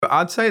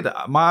I'd say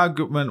that my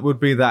argument would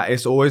be that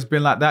it's always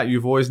been like that.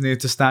 You've always needed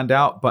to stand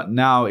out, but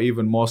now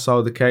even more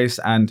so the case.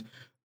 And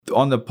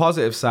on the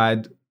positive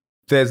side,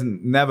 there's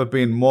never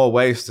been more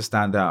ways to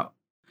stand out.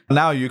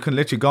 Now you can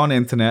literally go on the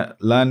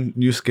internet, learn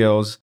new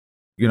skills,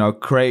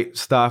 create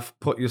stuff,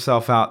 put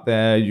yourself out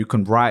there. You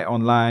can write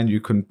online, you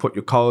can put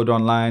your code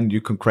online, you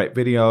can create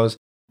videos,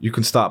 you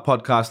can start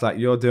podcasts like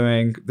you're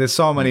doing. There's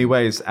so many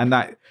ways. And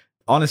that,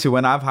 honestly,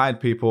 when I've hired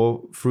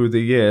people through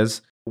the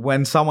years,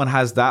 when someone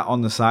has that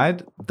on the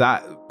side,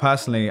 that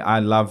personally, I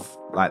love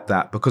like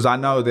that, because I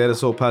know they're the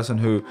sort of person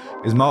who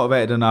is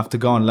motivated enough to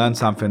go and learn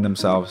something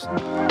themselves.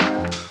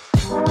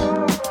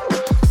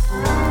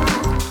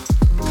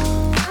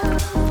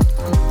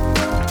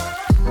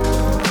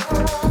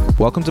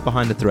 Welcome to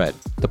Behind the Thread,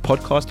 the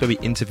podcast where we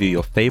interview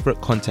your favorite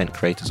content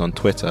creators on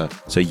Twitter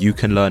so you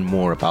can learn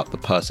more about the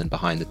person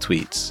behind the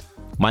tweets.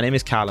 My name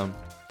is Callum.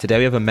 Today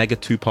we have a mega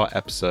two-part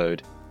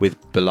episode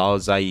with Bilal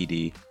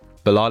Zaidi.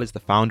 Bilal is the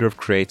founder of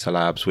Creator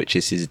Labs, which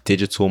is his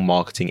digital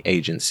marketing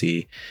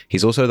agency.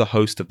 He's also the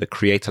host of the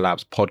Creator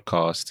Labs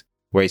podcast,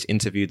 where he's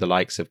interviewed the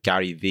likes of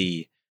Gary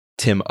Vee,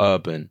 Tim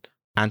Urban,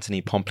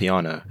 Anthony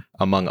Pompliano,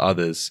 among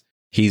others.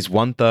 He's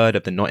 1/3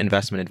 of the Not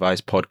Investment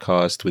Advice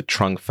podcast with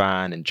Trung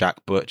Phan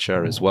Jack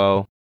Butcher as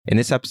well. In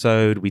this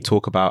episode, we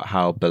talk about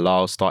how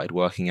Bilal started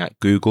working at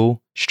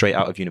Google straight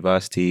out of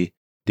university,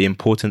 the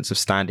importance of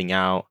standing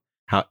out,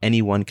 how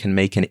anyone can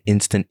make an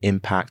instant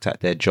impact at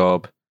their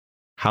job,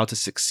 how to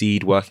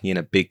succeed working in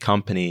a big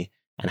company,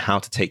 and how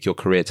to take your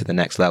career to the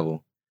next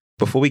level.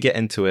 Before we get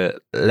into it,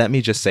 let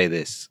me just say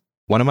this.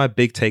 One of my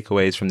big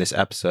takeaways from this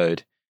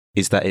episode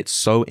is that it's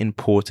so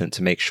important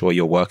to make sure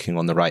you're working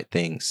on the right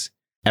things.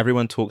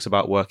 Everyone talks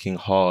about working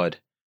hard,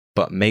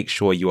 but make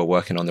sure you are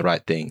working on the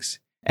right things.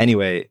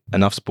 Anyway,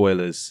 enough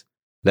spoilers.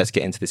 Let's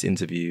get into this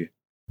interview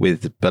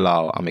with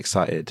Bilal. I'm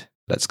excited.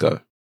 Let's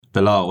go.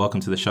 Bilal,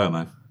 welcome to the show,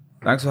 man.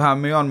 Thanks for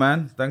having me on,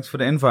 man. Thanks for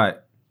the invite.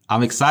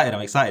 I'm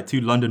excited.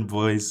 Two London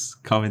boys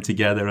coming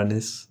together on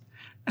this.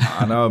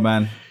 I know,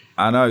 man.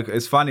 I know.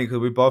 It's funny because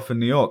we're both in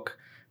New York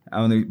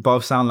and we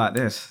both sound like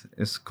this.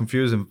 It's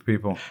confusing for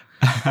people.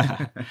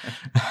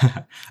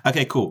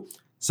 Okay, cool.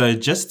 So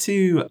just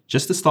to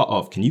start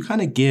off, can you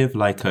kind of give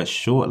like a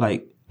short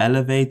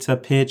elevator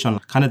pitch on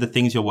kind of the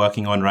things you're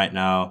working on right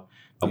now,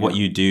 what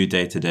you do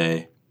day to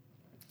day?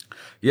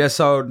 Yeah,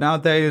 so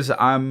nowadays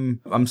I'm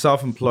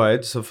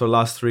self-employed. So for the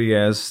last 3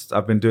 years,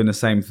 I've been doing the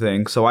same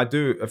thing. So I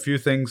do a few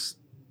things,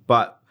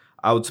 but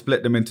I would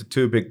split them into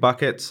two big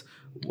buckets.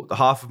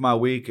 Half of my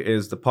week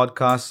is the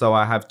podcast. So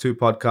I have two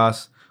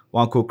podcasts,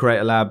 one called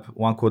Creator Lab,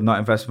 one called Not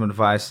Investment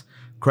Advice.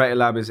 Creator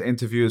Lab is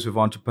interviews with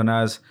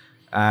entrepreneurs,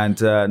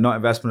 and Not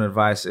Investment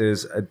Advice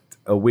is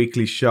a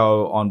weekly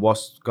show on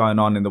what's going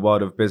on in the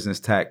world of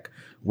business tech,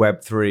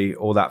 Web3,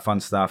 all that fun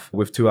stuff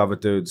with two other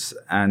dudes.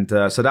 And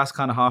so that's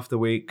kind of half the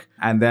week.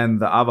 And then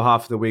the other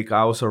half of the week, I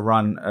also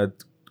run a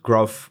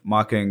growth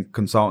marketing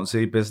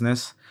consultancy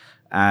business.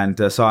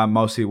 And so I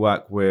mostly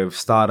work with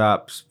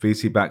startups,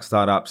 VC-backed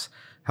startups,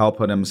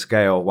 helping them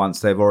scale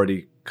once they've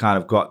already kind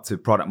of got to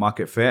product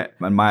market fit.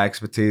 And my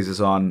expertise is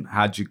on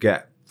how do you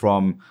get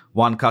from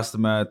one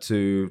customer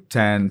to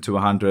 10 to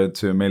 100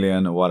 to 1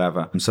 million or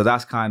whatever. And so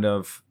that's kind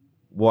of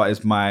what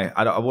is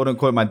I wouldn't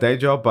call it my day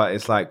job, but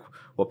it's like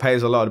what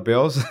pays a lot of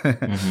bills.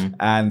 Mm-hmm.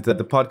 And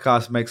the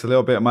podcast makes a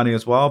little bit of money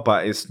as well,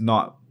 but it's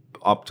not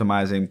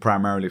optimizing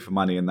primarily for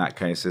money in that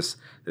case.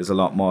 There's a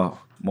lot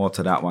more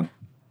to that one.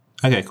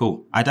 Okay,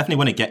 cool. I definitely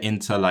want to get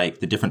into like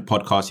the different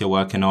podcasts you're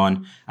working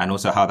on and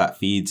also how that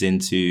feeds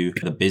into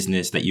the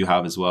business that you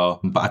have as well.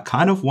 But I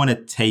kind of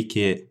want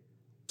to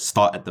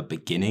start at the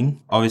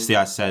beginning. Obviously,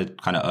 I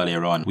said kind of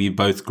earlier on, we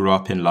both grew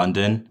up in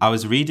London. I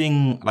was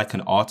reading like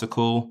an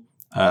article,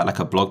 like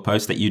a blog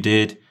post that you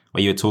did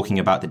where you were talking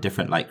about the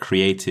different like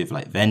creative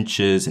like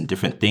ventures and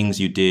different things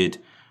you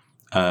did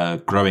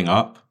growing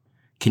up.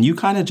 Can you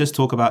kind of just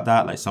talk about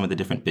that, like some of the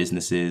different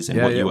businesses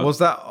and what you were... Was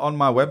that on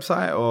my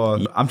website or...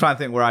 Yeah. I'm trying to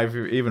think where I've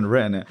even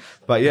written it.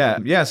 But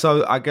yeah.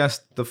 So I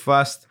guess the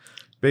first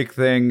big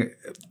thing,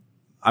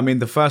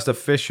 the first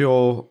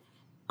official...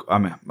 I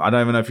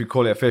don't even know if you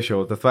call it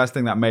official. The first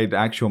thing that made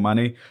actual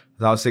money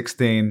was I was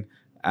 16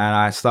 and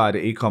I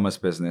started an e-commerce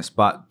business.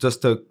 But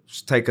just to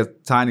take a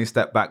tiny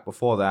step back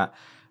before that,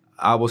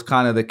 I was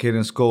kind of the kid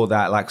in school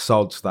that like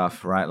sold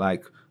stuff, right?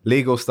 Like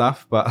legal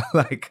stuff, but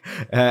like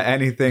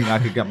anything I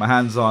could get my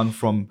hands on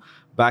from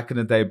back in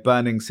the day,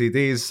 burning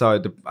CDs.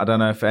 So I don't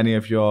know if any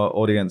of your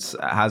audience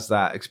has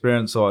that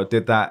experience or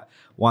did that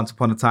once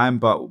upon a time,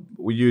 but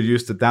you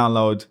used to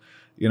download...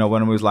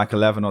 when I was like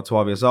 11 or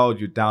 12 years old,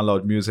 you'd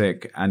download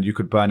music and you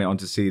could burn it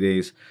onto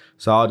CDs.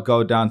 So I'd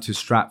go down to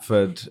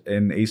Stratford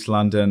in East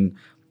London.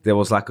 There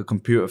was like a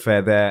computer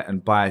fair there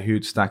and buy a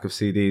huge stack of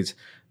CDs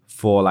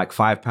for like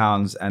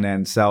 £5 and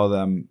then sell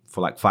them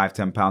for like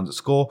 £5-10 at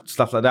school.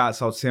 Stuff like that. I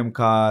sold SIM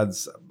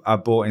cards. I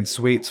bought in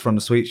sweets from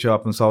the sweet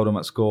shop and sold them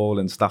at school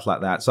and stuff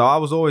like that. So I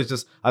was always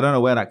I don't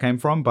know where that came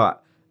from,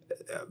 but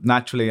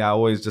naturally I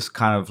always just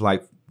kind of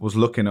like was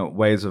looking at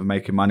ways of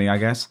making money, I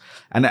guess.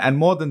 And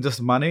more than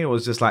just money, it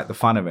was just like the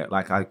fun of it.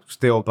 Like I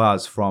still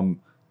buzz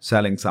from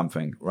selling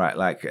something, right?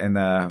 Like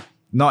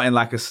not in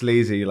like a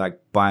sleazy, like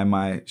buy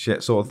my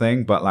shit sort of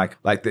thing, but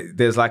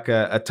there's like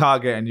a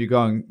target and you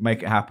go and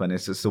make it happen.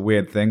 It's just a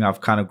weird thing.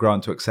 I've kind of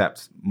grown to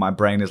accept my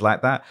brain is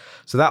like that.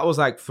 So that was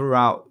like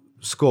throughout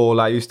school.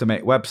 I used to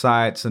make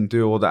websites and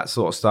do all that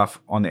sort of stuff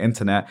on the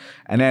internet.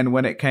 And then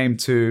when it came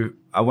to,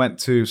 I went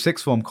to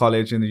sixth form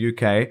college in the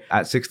UK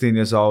at 16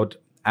 years old.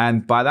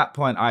 And by that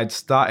point, I'd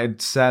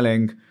started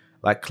selling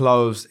like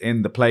clothes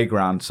in the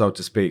playground, so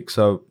to speak.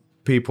 So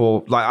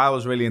people, like I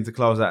was really into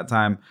clothes at the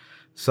time.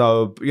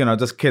 So, you know,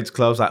 just kids'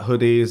 clothes like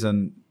hoodies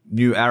and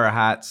New Era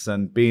hats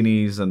and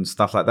beanies and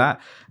stuff like that.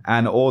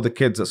 And all the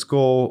kids at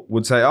school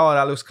would say, oh,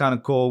 that looks kind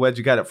of cool. Where'd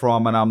you get it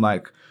from? And I'm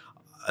like,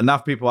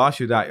 enough people ask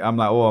you that. I'm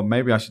like, oh,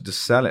 maybe I should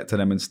just sell it to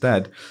them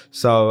instead.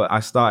 So I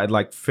started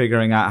like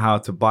figuring out how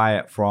to buy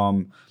it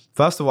from,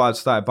 first of all, I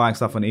started buying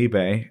stuff on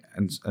eBay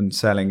and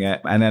selling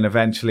it. And then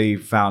eventually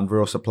found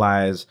real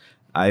suppliers.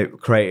 I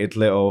created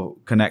little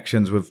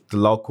connections with the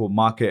local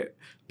market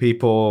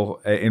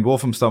people in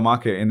Walthamstow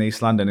Market in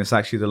East London. It's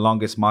actually the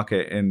longest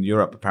market in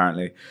Europe,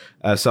 apparently.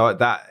 So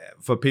that,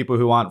 for people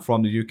who aren't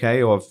from the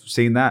UK or have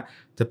seen that,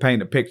 to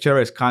paint a picture,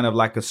 it's kind of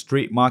like a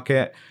street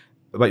market,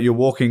 but you're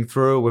walking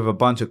through with a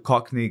bunch of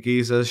Cockney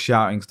geezers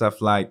shouting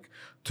stuff like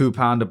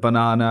 £2 a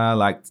banana,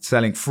 like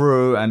selling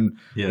fruit, and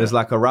there's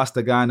like a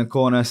Rasta guy in the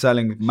corner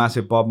selling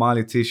massive Bob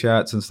Marley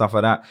t-shirts and stuff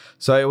like that.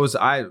 So it was,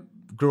 I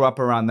grew up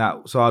around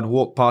that. So I'd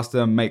walk past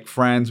them, make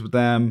friends with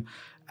them,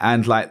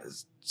 and like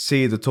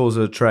see the tools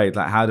of the trade.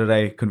 Like, how do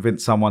they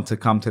convince someone to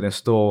come to their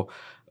store?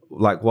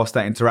 Like, what's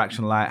that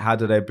interaction like? How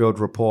do they build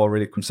rapport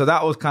really quick? So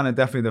that was kind of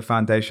definitely the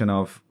foundation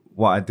of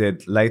what I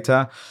did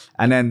later.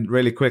 And then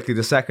really quickly,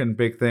 the second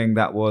big thing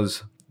that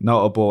was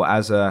notable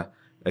as a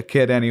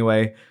kid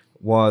anyway,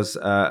 was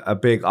a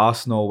big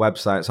Arsenal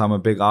website. So I'm a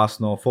big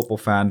Arsenal football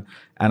fan.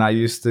 And I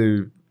used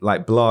to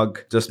like blog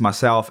just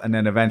myself, and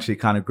then eventually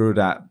kind of grew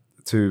that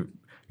to,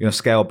 you know,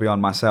 scale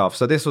beyond myself.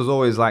 So this was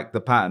always like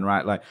the pattern,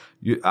 right? Like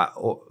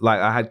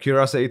I had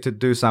curiosity to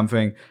do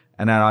something,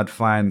 and then I'd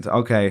find,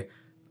 okay,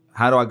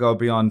 how do I go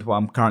beyond what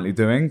I'm currently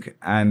doing?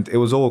 And it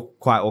was all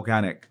quite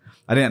organic.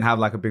 I didn't have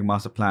like a big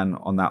master plan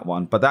on that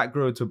one, but that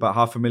grew to about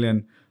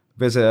 500,000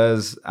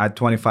 visitors. I had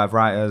 25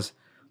 writers,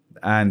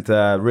 and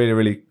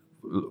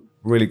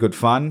really good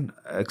fun,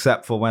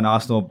 except for when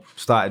Arsenal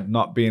started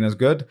not being as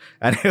good,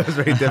 and it was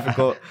really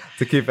difficult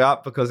to keep it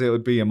up because it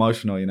would be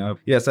emotional, you know.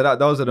 Yeah, so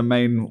those are the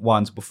main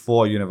ones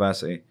before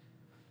university.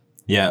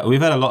 Yeah,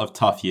 we've had a lot of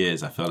tough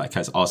years, I feel like,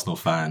 as Arsenal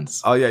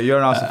fans. Oh yeah, you're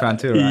an Arsenal fan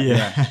too, right?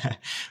 Yeah.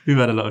 We've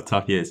had a lot of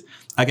tough years.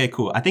 Okay,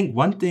 cool. I think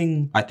one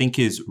thing I think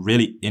is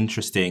really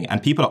interesting,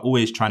 and people are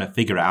always trying to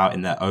figure it out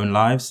in their own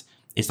lives,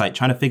 it's like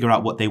trying to figure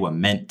out what they were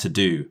meant to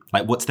do.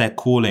 Like, what's their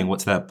calling?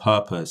 What's their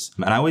purpose?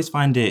 And I always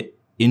find it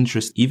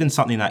interesting. Even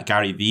something that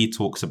Gary Vee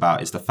talks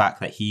about is the fact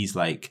that he's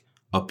like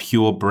a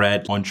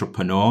purebred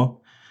entrepreneur.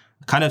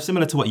 Kind of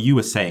similar to what you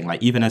were saying.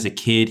 Like, even as a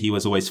kid, he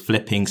was always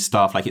flipping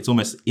stuff. Like, it's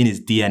almost in his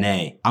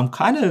DNA. I'm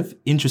kind of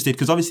interested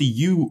because obviously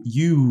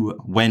you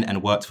went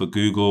and worked for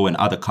Google and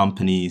other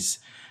companies.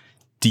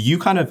 Do you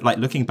kind of, like,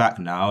 looking back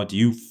now, do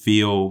you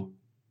feel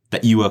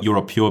that you're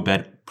a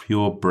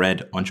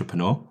purebred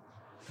entrepreneur?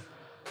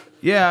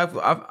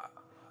 Yeah,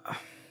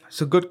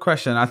 it's a good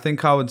question. I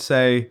think I would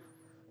say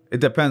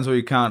it depends what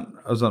you count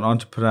as an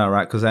entrepreneur,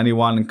 right? Because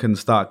anyone can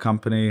start a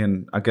company,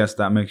 and I guess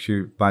that makes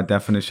you, by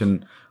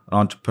definition, an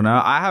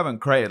entrepreneur. I haven't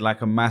created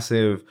like a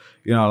massive,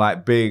 you know,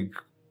 like big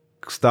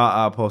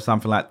startup or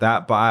something like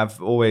that, but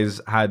I've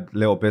always had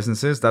little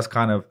businesses. That's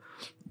kind of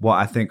what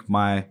I think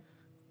my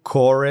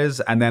core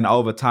is. And then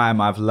over time,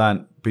 I've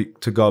learned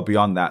to go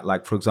beyond that.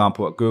 Like, for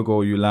example, at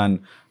Google, you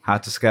learn how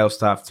to scale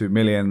stuff to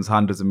millions,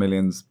 hundreds of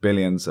millions,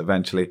 billions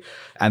eventually.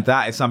 And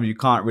that is something you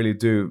can't really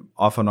do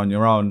often on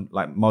your own.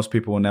 Like, most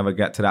people will never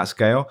get to that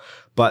scale.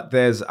 But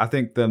I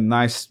think the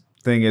nice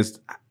thing is,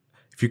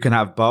 if you can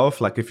have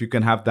both, like if you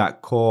can have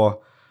that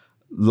core,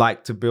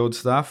 like to build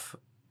stuff,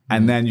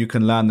 and then you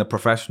can learn the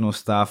professional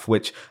stuff,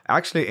 which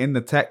actually in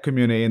the tech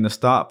community, in the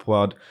startup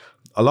world,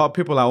 a lot of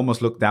people are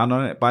almost looked down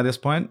on it by this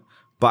point.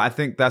 But I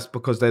think that's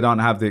because they don't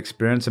have the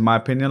experience, in my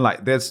opinion.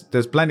 Like, there's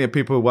plenty of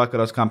people who work at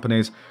those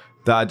companies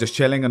that are just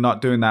chilling and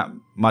not doing that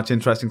much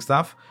interesting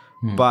stuff.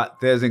 But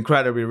there's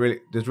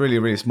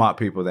really smart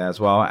people there as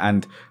well.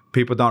 And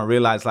people don't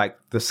realize like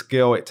the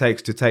skill it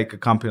takes to take a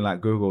company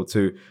like Google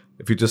to,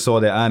 if you just saw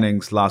their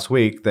earnings last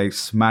week, they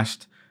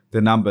smashed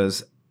the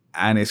numbers.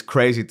 And it's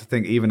crazy to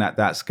think even at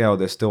that scale,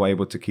 they're still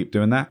able to keep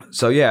doing that.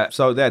 So yeah,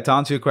 to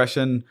answer your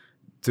question,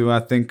 do I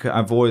think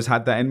I've always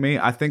had that in me?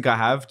 I think I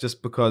have,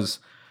 just because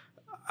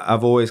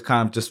I've always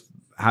kind of just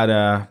had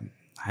I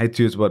hate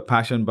to use the word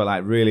passion, but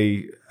like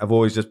really, I've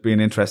always just been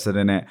interested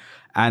in it.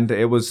 And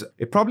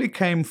it probably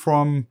came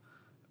from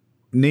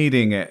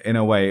needing it in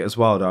a way as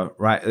well though,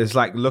 right? It's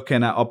like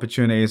looking at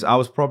opportunities. I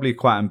was probably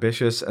quite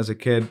ambitious as a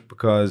kid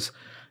because,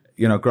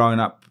 you know, growing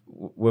up,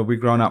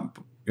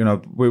 you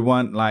know, we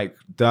weren't like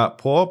dirt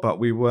poor, but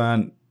we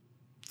weren't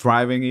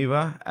thriving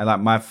either. And like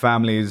my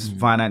family's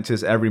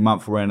finances every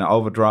month were in an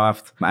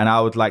overdraft. And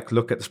I would like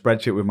look at the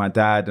spreadsheet with my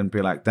dad and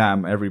be like,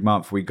 damn, every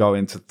month we go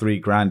into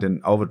 $3,000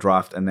 in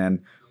overdraft and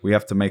then we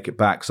have to make it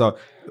back. So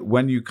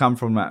when you come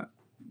from that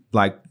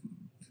like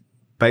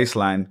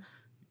baseline,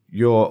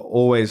 you're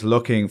always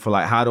looking for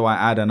like, how do I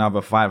add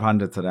another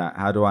 500 to that?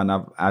 How do I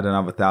add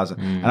another 1,000?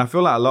 And I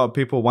feel like a lot of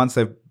people, once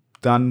they've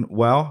done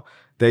well,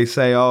 they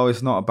say, oh,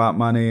 it's not about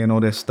money and all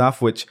this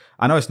stuff, which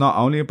I know it's not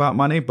only about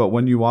money, but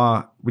when you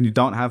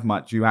don't have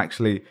much,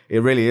 it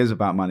really is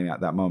about money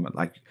at that moment.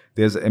 Like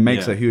it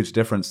makes a huge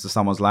difference to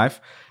someone's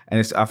life.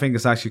 And I think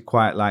it's actually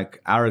quite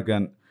like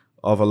arrogant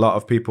of a lot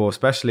of people,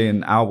 especially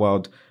in our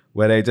world,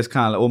 where they just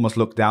kind of almost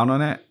look down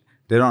on it.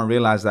 They don't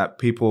realize that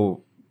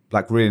people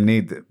like really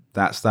need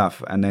that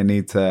stuff and they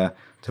need to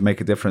make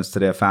a difference to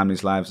their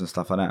families' lives and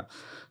stuff like that.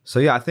 So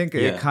yeah, I think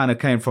it kind of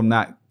came from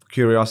that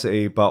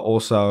curiosity, but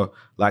also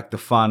like the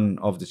fun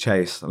of the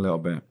chase a little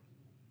bit.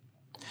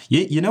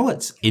 You know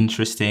what's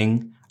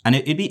interesting? And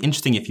it'd be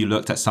interesting if you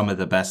looked at some of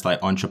the best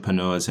like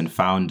entrepreneurs and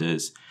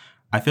founders.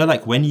 I feel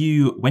like when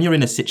you're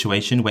in a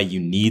situation where you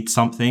need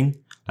something,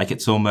 like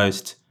it's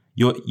almost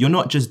you're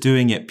not just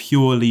doing it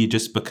purely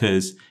just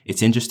because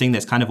it's interesting.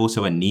 There's kind of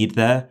also a need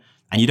there,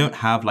 and you don't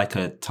have like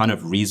a ton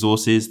of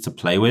resources to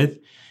play with.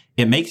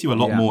 It makes you a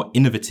lot more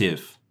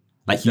innovative.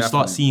 Like you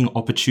start seeing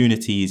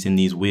opportunities in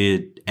these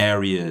weird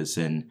areas,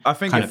 and I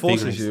think it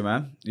forces you,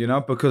 man,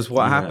 because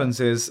what happens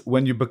is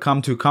when you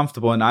become too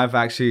comfortable, and I've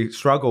actually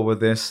struggled with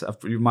this,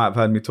 you might have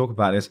heard me talk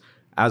about this,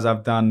 as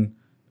I've done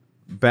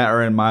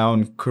better in my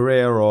own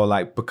career or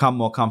like become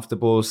more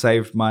comfortable,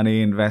 saved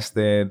money,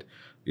 invested,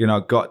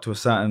 got to a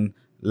certain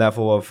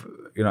level of,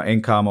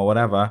 income or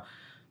whatever,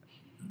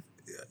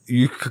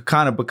 you could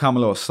kind of become a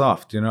little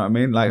soft, you know what I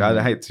mean? Like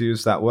I hate to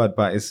use that word,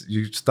 but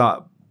you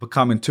start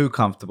becoming too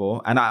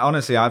comfortable. And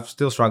I've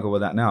still struggled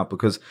with that now,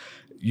 because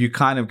you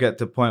kind of get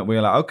to the point where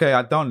you're like, okay,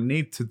 I don't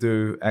need to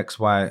do X,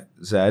 Y,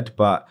 Z,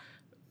 but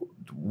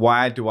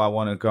why do I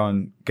want to go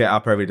and get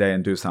up every day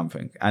and do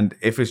something? And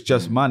if it's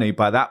just money,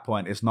 by that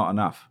point, it's not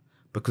enough.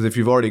 Because if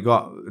you've already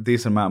got a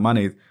decent amount of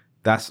money,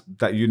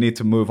 that you need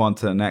to move on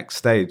to the next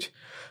stage.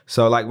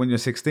 So like when you're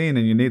 16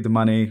 and you need the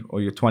money, or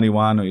you're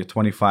 21 or you're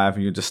 25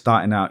 and you're just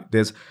starting out,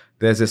 there's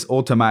this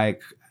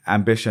automatic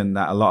ambition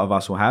that a lot of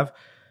us will have.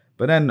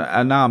 But then,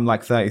 and now I'm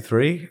like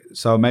 33,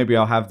 so maybe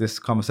I'll have this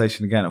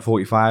conversation again at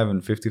 45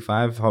 and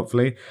 55,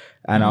 hopefully,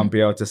 and I'll be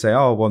able to say,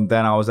 oh, well,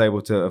 then I was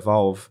able to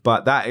evolve.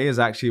 But that is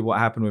actually what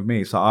happened with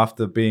me. So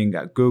after being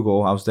at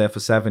Google, I was there for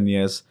 7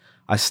 years.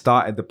 I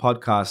started the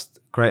podcast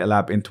Creator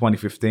Lab in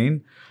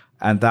 2015,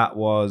 and that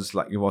was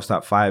like,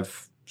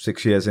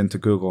 5-6 years into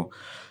Google.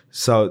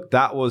 So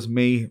that was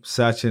me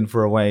searching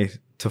for a way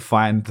to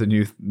find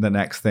the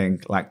next thing,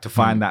 like to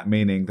find that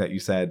meaning that you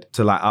said,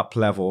 to like up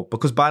level.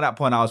 Because by that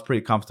point I was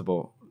pretty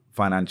comfortable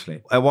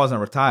financially. I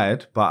wasn't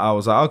retired, but I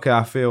was like, okay,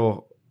 I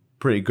feel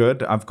pretty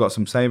good. I've got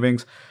some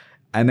savings.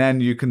 And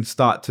then you can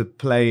start to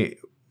play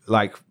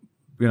like,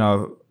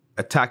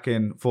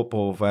 attacking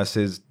football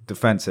versus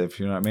defensive,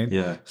 you know what I mean?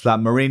 Yeah. It's like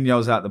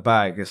Mourinho's out the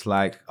bag. It's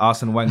like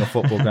Arsene Wenger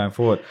football going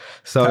forward.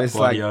 So it's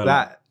Guardiola. Like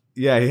that.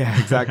 Yeah,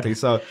 exactly.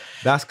 So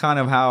that's kind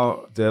of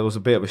how there was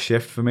a bit of a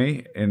shift for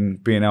me in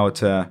being able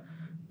to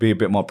be a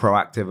bit more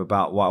proactive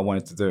about what I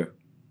wanted to do.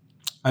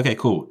 Okay,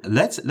 cool.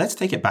 Let's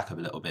take it back a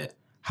little bit.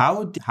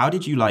 How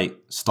did you like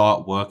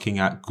start working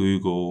at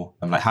Google?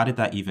 And like, how did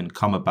that even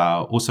come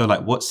about? Also,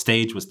 like, what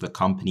stage was the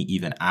company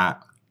even at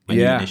when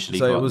you initially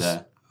got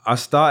there? I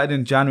started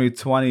in January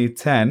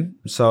 2010.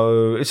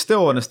 So it's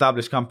still an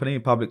established company,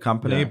 public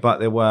company, but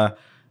there were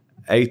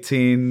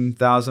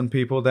 18,000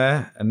 people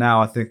there, and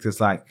now I think there's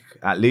like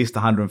at least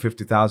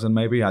 150,000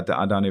 maybe. I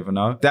don't even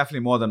know.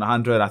 Definitely more than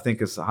 100. I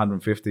think it's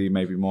 150,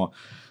 maybe more.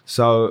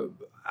 So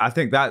I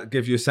think that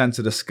gives you a sense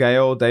of the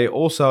scale. They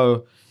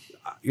also,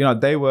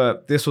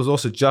 this was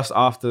also just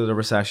after the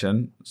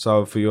recession.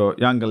 So for your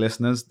younger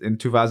listeners, in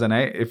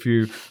 2008, if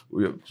you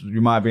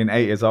might have been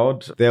 8 years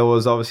old, there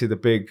was obviously the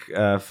big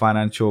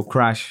financial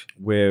crash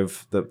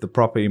with the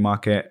property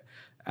market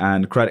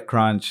and credit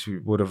crunch.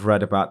 You would have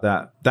read about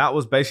that. That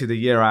was basically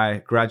the year I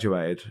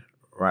graduated,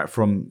 right,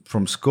 from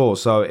school.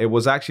 So it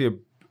was actually,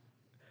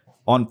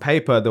 on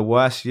paper, the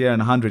worst year in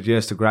 100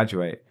 years to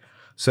graduate.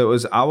 So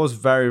I was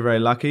very, very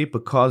lucky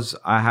because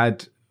I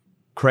had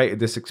created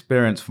this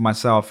experience for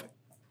myself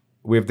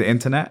with the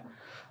internet.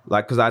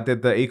 Like, because I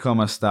did the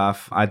e-commerce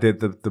stuff, I did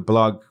the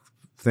blog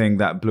thing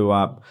that blew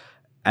up.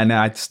 And then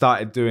I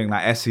started doing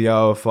like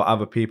SEO for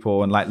other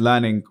people and like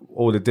learning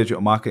all the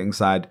digital marketing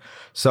side.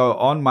 So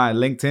on my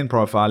LinkedIn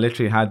profile, I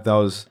literally had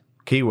those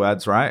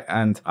keywords, right?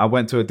 And I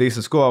went to a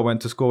decent school. I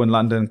went to school in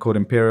London called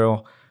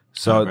Imperial.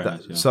 So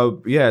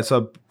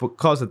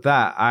because of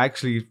that, I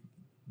actually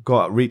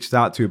got reached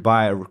out to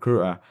by a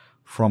recruiter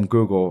from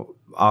Google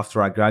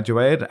after I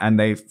graduated, and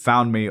they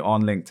found me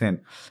on LinkedIn.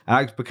 And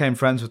I became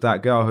friends with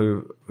that girl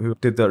who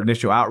did the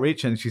initial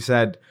outreach, and she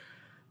said,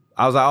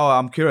 I was like, oh,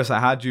 I'm curious,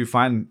 how did you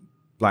find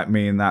like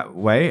me in that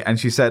way? And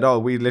she said, oh,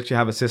 we literally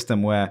have a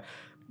system where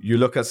you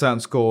look at certain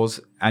schools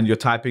and you're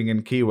typing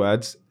in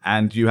keywords,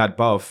 and you had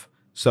both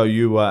So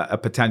you were a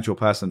potential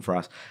person for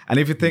us. And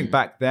if you think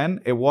back then,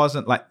 it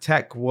wasn't like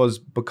tech was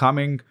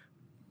becoming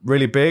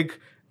really big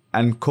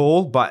and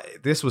cool, but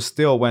this was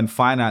still when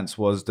finance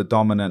was the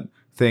dominant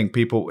thing.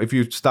 People, if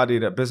you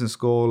studied at business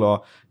school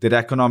or did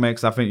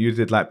economics, I think you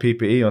did like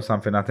PPE or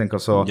something, I think I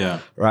saw. Yeah.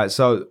 Right.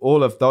 So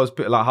all of those,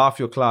 like half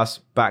your class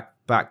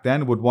back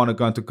then would want to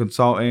go into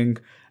consulting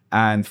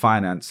and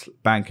finance,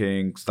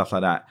 banking, stuff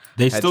like that.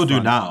 They still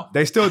do now.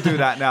 They still do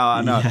that now,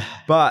 I know. Yeah.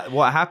 But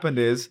what happened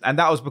is, and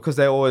that was because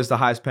they're always the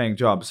highest paying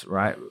jobs,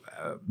 right?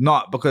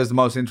 Not because the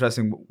most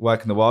interesting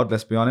work in the world,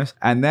 let's be honest.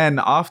 And then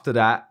after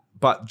that,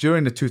 but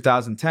during the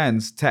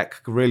 2010s,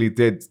 tech really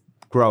did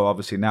grow.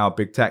 Obviously now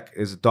big tech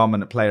is a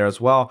dominant player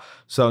as well.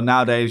 So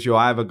nowadays you're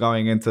either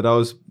going into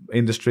those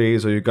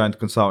industries or you're going to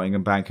consulting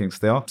and banking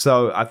still.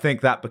 So I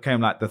think that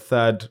became like the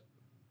third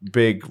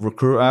big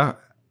recruiter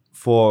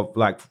for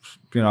like,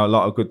 you know, a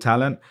lot of good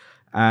talent.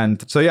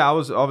 And so, yeah, I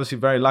was obviously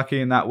very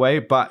lucky in that way,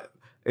 but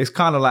it's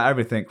kind of like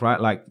everything, right?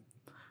 Like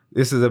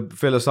this is a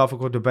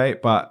philosophical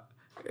debate, but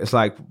it's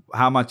like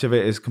how much of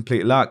it is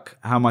complete luck?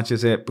 How much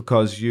is it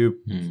because you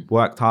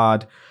worked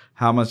hard?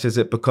 How much is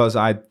it because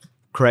I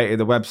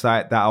created a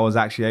website that I was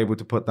actually able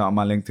to put that on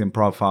my LinkedIn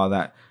profile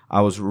that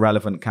I was a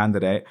relevant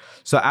candidate?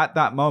 So at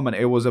that moment,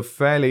 it was a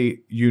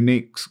fairly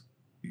unique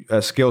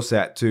skill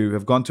set to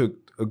have gone to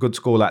a good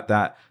school like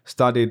that,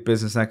 studied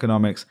business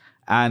economics,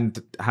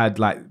 and had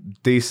like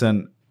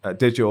decent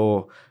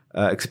digital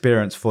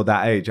experience for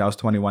that age. I was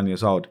 21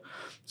 years old.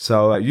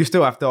 So you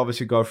still have to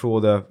obviously go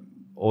through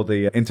all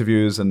the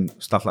interviews and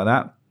stuff like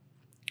that.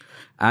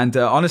 And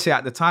honestly,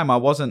 at the time, I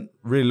wasn't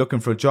really looking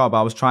for a job.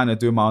 I was trying to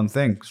do my own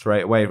thing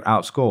straight away out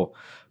of school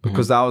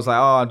because I was like,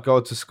 oh, I'd go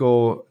to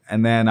school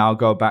and then I'll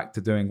go back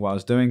to doing what I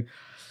was doing.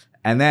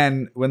 And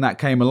then when that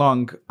came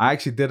along, I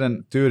actually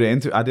didn't do the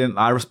interview.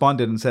 I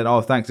responded and said, oh,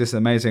 thanks, this is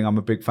amazing. I'm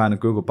a big fan of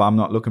Google, but I'm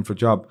not looking for a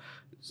job.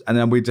 And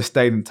then we just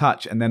stayed in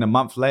touch. And then a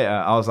month later,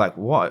 I was like,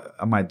 what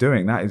am I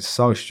doing? That is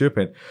so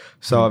stupid.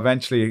 So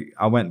eventually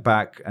I went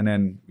back and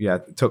then, yeah,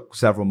 it took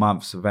several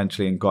months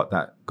eventually and got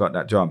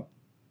that job.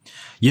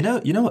 You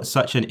know what's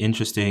such an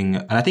interesting,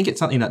 and I think it's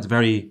something that's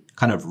very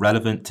kind of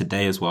relevant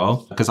today as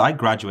well, because I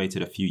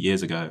graduated a few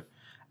years ago.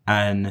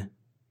 And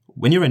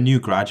when you're a new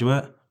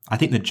graduate, I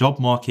think the job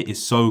market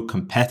is so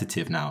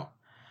competitive now.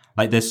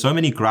 Like there's so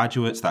many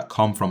graduates that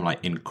come from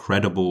like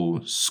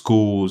incredible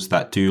schools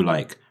that do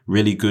like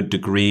really good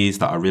degrees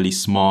that are really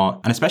smart.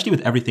 And especially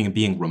with everything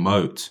being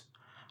remote,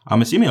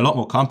 I'm assuming a lot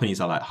more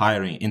companies are like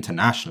hiring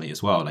internationally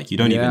as well. Like you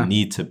don't even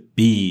need to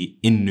be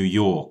in New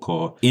York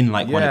or in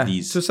like one of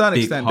these. To a certain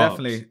big extent, hubs.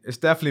 definitely. It's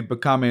definitely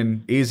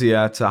becoming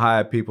easier to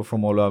hire people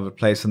from all over the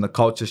place, and the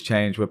culture's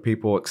changed where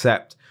people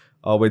accept,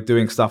 oh, we're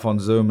doing stuff on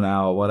Zoom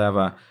now or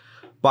whatever.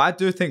 But I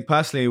do think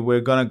personally we're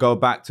going to go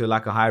back to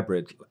like a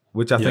hybrid,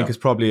 which I think is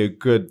probably a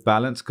good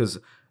balance because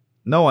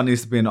no one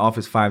needs to be in the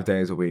office 5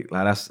 days a week.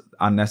 Like that's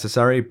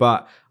unnecessary.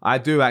 But I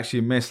do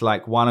actually miss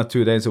like 1 or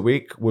 2 days a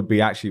week would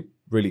be actually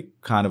really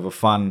kind of a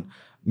fun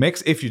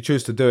mix if you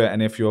choose to do it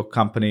and if your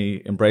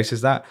company embraces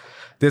that.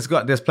 There's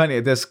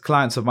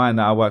clients of mine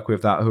that I work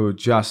with that who are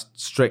just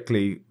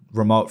strictly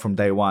remote from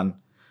day one.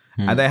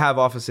 And they have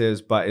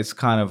offices, but it's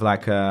kind of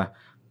like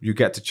you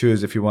get to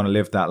choose if you want to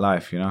live that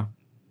life, you know?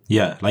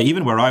 Yeah, like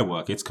even where I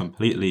work, it's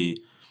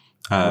completely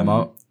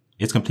Remote.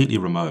 It's completely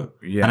remote.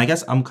 Yeah. And I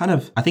guess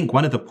I think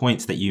one of the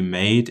points that you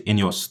made in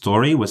your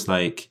story was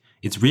like,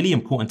 it's really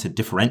important to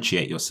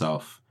differentiate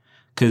yourself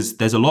because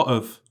there's a lot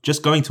of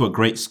just going to a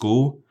great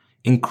school.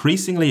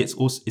 Increasingly,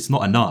 it's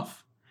not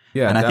enough.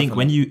 Yeah, and I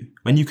definitely. think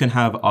when you can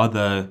have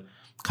other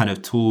kind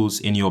of tools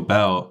in your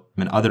belt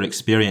and other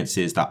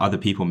experiences that other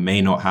people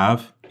may not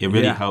have, it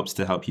really helps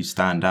to help you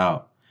stand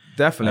out.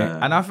 Definitely.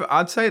 And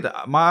I'd say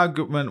that my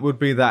argument would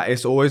be that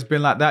it's always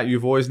been like that.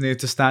 You've always needed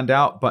to stand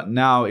out, but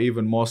now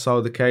even more so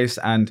the case.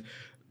 And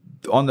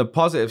on the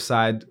positive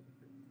side,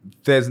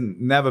 there's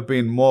never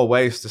been more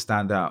ways to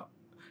stand out.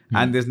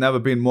 And there's never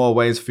been more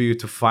ways for you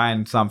to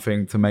find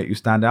something to make you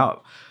stand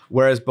out.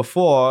 Whereas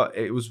before,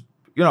 it was,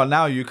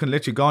 now you can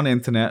literally go on the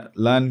internet,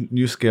 learn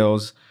new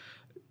skills,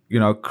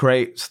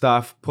 create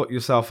stuff, put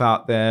yourself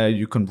out there.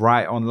 You can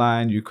write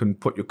online. You can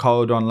put your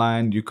code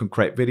online. You can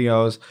create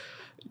videos.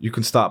 You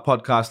can start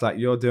podcasts like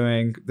you're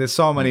doing. There's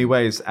so many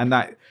ways. And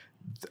that,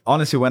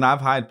 honestly, when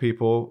I've hired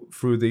people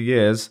through the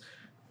years,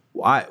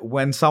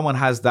 when someone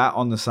has that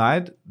on the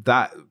side,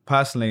 that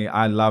personally,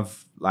 I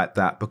love like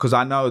that because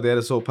I know they're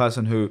the sort of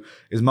person who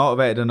is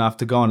motivated enough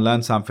to go and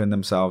learn something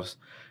themselves.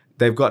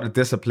 They've got the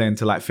discipline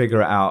to like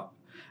figure it out.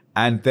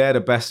 And they're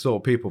the best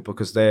sort of people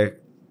because they're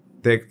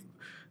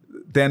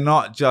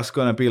not just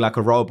going to be like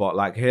a robot.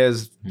 Like,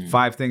 here's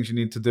 5 things you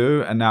need to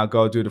do and now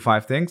go do the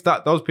 5 things.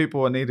 Those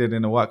people are needed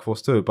in the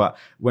workforce too. But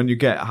when you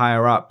get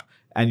higher up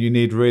and you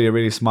need really,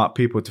 really smart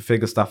people to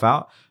figure stuff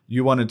out,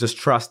 you want to just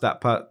trust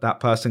that that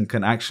person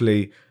can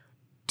actually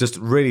just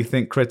really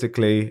think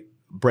critically,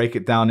 break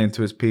it down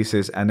into its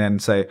pieces and then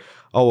say,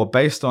 oh, well,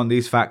 based on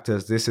these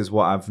factors, this is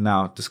what I've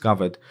now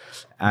discovered.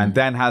 And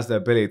then has the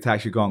ability to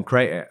actually go and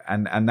create it.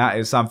 And that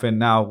is something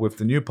now with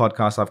the new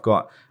podcast I've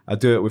got. I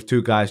do it with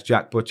two guys,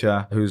 Jack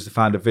Butcher, who's the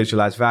founder of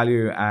Visualize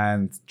Value,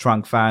 and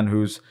Trung Phan,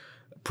 who's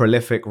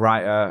prolific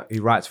writer. He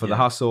writes for The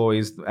Hustle.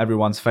 He's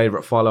everyone's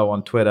favorite follow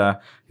on Twitter.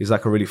 He's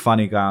like a really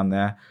funny guy on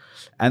there.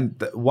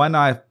 And when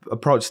I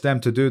approached them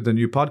to do the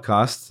new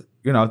podcast,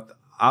 you know,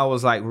 I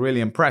was like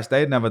really impressed.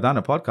 They had never done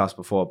a podcast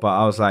before, but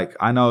I was like,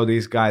 I know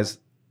these guys,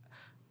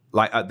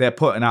 like they're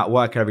putting out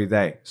work every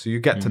day. So you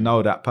get to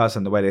know that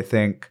person, the way they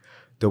think,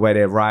 the way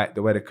they write,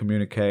 the way they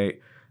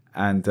communicate.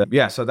 And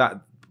so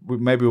that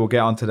maybe we'll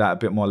get onto that a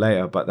bit more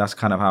later, but that's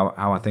kind of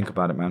how I think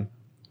about it, man.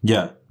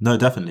 Yeah, no,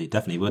 definitely.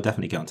 We'll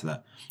definitely get onto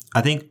that.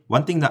 I think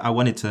one thing that I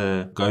wanted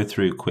to go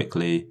through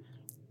quickly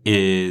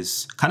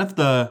is kind of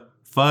the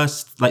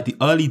first, like the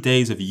early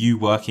days of you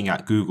working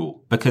at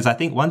Google. Because I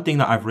think one thing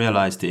that I've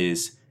realized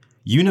is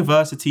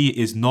university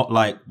is not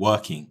like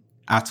working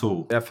at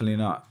all. Definitely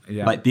not.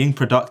 Yeah. Like being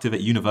productive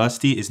at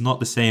university is not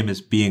the same as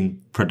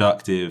being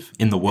productive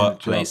in the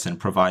workplace and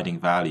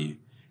providing value.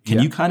 Can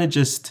you kind of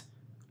just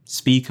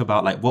speak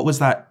about like what was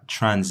that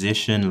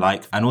transition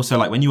like, and also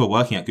like when you were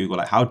working at Google,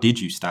 like how did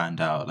you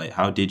stand out, like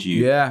how did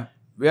you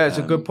it's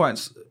a good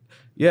point.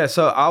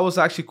 So I was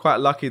actually quite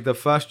lucky. The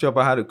first job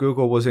I had at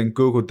Google was in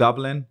Google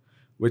Dublin,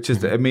 which is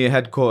the EMEA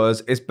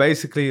headquarters. It's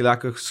basically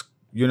like a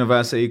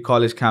university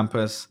college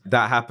campus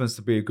that happens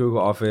to be a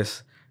Google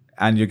office,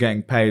 and you're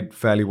getting paid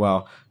fairly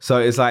well. So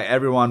it's like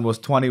everyone was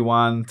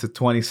 21 to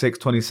 26,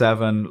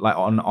 27, like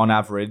on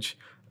average,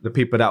 the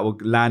people that were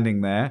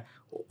landing there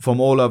from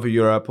all over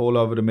Europe, all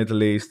over the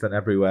Middle East and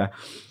everywhere.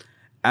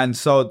 And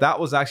so that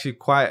was actually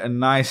quite a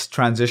nice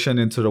transition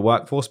into the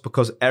workforce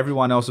because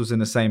everyone else was in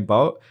the same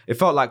boat. It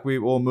felt like we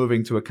were all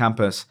moving to a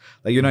campus.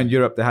 Like, you know, in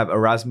Europe, they have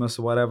Erasmus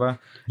or whatever.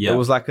 Yeah. It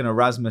was like an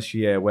Erasmus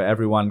year where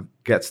everyone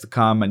gets to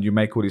come and you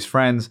make all these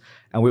friends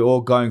and we're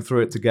all going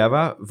through it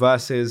together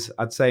versus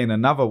I'd say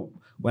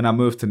when I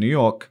moved to New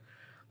York,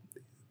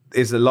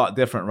 is a lot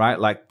different, right?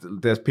 Like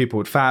there's people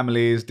with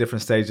families,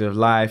 different stages of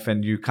life,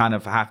 and you kind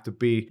of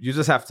you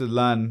just have to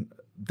learn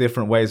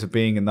different ways of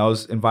being in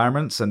those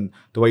environments. And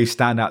the way you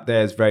stand out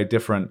there is very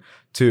different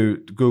to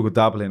Google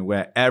Dublin,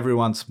 where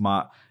everyone's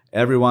smart,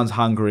 everyone's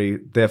hungry.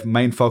 Their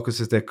main focus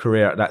is their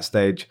career at that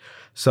stage.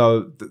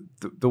 So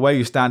the way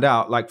you stand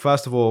out, like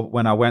first of all,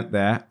 when I went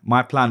there,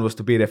 my plan was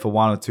to be there for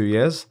 1 or 2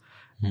 years.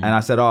 And I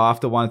said,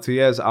 after 1 or 2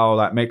 years, I'll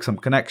like make some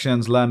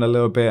connections, learn a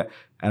little bit,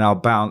 and I'll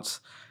bounce.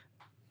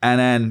 And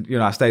then, you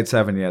know, I stayed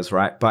 7 years,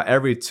 right? But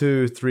every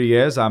 2-3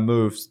 years I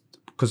moved,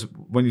 because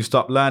when you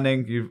stop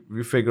learning,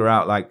 you figure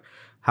out like,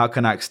 how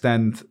can I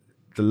extend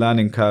the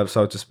learning curve,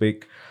 so to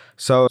speak?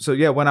 So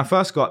yeah, when I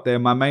first got there,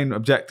 my main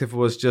objective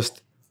was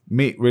just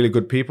meet really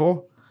good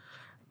people.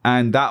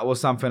 And that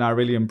was something I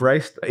really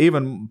embraced,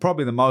 even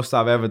probably the most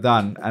I've ever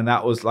done. And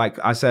that was like,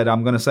 I said,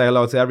 I'm going to say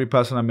hello to every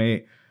person I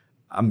meet.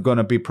 I'm going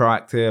to be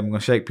proactive. I'm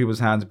going to shake people's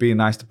hands, be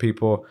nice to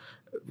people,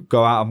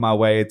 go out of my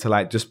way to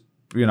like just,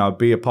 you know,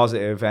 be a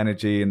positive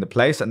energy in the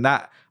place. And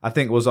that, I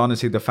think, was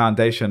honestly the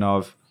foundation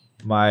of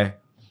my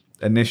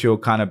initial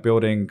kind of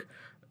building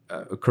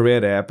a career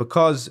there,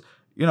 because,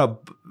 you know,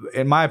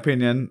 in my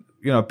opinion,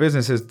 you know,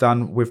 business is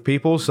done with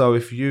people. So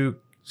if you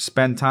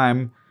spend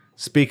time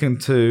speaking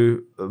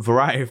to a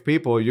variety of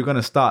people, you're going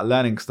to start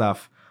learning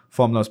stuff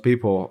from those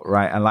people,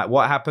 right? And like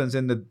what happens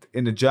in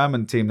the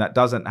German team that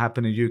doesn't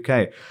happen in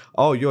UK?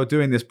 Oh, you're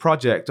doing this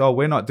project. Oh,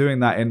 we're not doing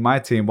that in my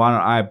team. Why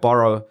don't I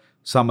borrow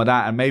some of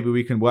that and maybe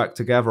we can work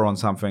together on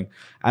something?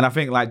 And I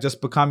think like just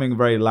becoming a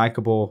very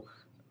likable,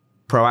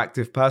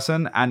 proactive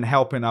person and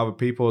helping other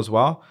people as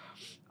well.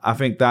 I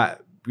think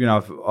that, you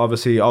know,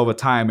 obviously over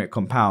time it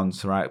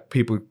compounds, right?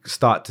 People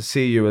start to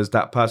see you as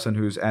that person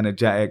who's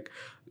energetic,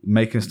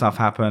 making stuff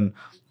happen.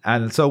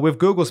 And so with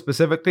Google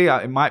specifically,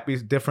 it might be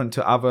different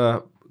to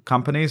other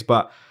companies,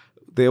 but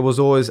there was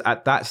always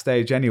at that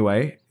stage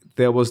anyway,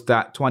 there was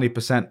that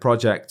 20%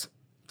 project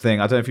thing.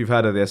 I don't know if you've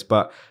heard of this,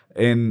 but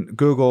in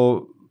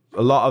Google,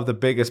 a lot of the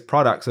biggest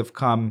products have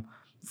come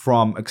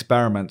from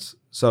experiments.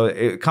 So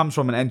it comes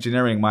from an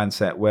engineering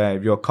mindset where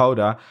if you're a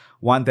coder,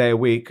 1 day a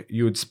week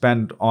you would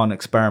spend on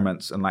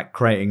experiments and like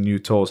creating new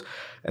tools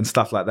and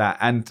stuff like that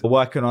and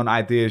working on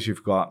ideas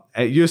you've got.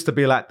 It used to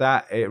be like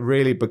that. It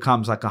really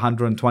becomes like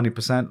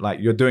 120%. Like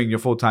you're doing your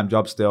full-time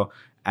job still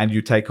and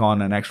you take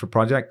on an extra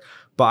project.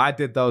 But I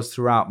did those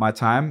throughout my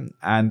time.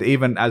 And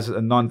even as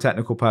a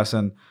non-technical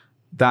person,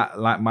 that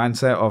like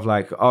mindset of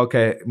like,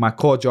 okay, my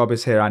core job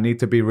is here. I need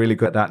to be really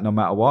good at that no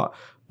matter what.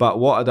 But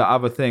what are the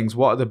other things?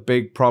 What are the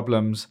big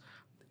problems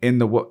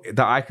that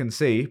I can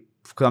see?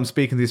 Because I'm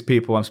speaking to these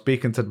people, I'm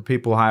speaking to the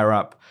people higher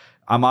up.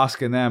 I'm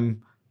asking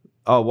them,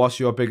 oh, what's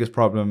your biggest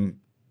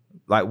problem?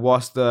 Like,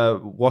 what's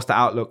the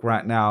outlook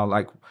right now?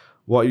 Like,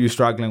 what are you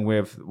struggling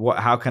with?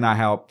 How can I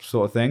help,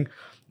 sort of thing?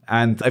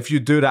 And if you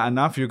do that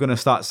enough, you're going to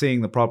start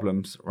seeing the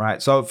problems,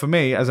 right? So for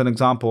me, as an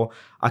example,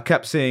 I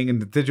kept seeing in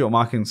the digital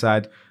marketing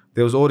side,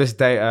 there was all this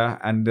data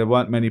and there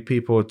weren't many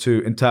people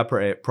to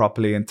interpret it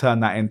properly and turn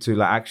that into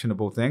like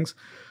actionable things.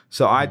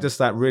 So I just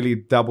like really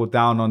doubled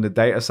down on the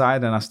data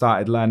side, and I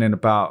started learning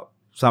about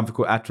something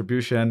called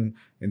attribution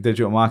in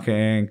digital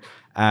marketing.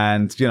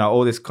 And,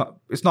 all this,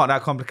 it's not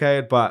that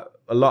complicated, but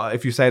a lot,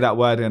 if you say that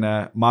word in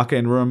a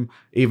marketing room,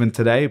 even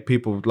today,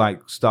 people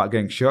like start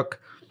getting shook.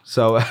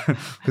 So,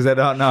 because they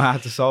don't know how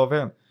to solve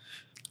it.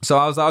 So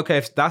I was like, okay,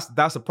 if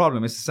that's a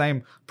problem. It's the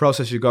same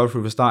process you go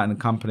through for starting a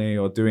company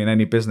or doing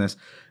any business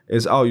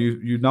is,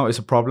 you notice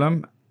a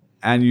problem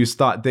and you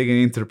start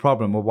digging into the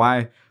problem. Well,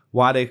 why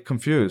are they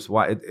confused?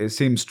 Why it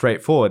seems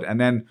straightforward. And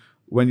then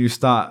when you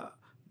start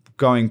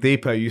going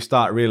deeper, you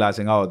start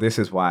realizing, this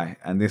is why,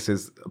 and this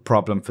is a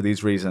problem for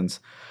these reasons.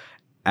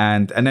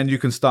 And then you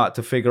can start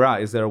to figure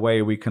out, is there a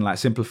way we can like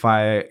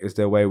simplify it? Is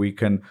there a way we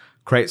can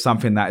create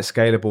something that is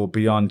scalable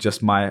beyond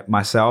just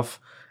myself?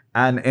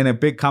 And in a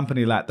big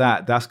company like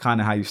that, that's kind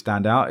of how you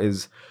stand out,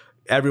 is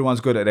everyone's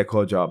good at their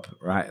core job,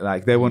 right?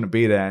 Like they wouldn't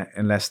be there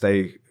unless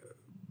they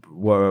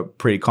were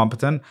pretty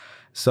competent.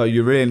 So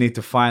you really need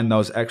to find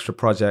those extra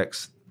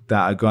projects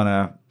that are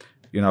gonna,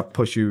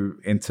 push you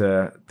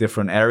into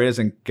different areas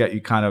and get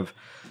you kind of,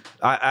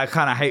 I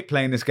kind of hate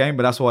playing this game,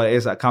 but that's what it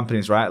is at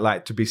companies, right?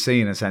 Like to be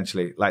seen,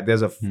 essentially. Like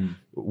there's a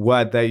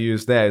word they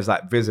use there is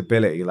like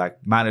visibility.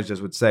 Like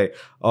managers would say,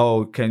 I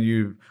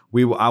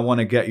want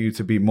to get you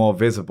to be more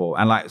visible.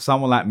 And like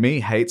someone like me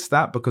hates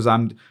that, because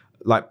I'm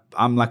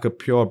like a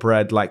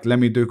purebred, like let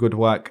me do good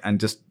work and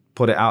just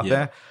put it out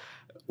there.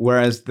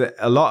 Whereas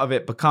a lot of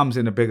it becomes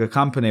in a bigger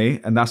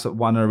company, and that's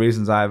one of the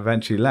reasons I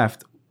eventually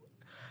left,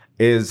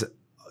 is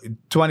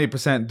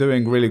 20%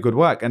 doing really good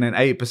work, and then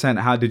 80%,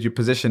 how did you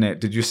position it?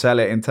 Did you sell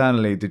it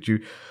internally? Did you,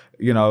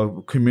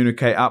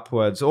 communicate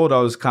upwards? All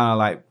those kind of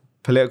like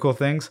political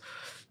things.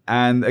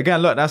 And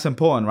again, look, that's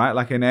important, right?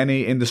 Like in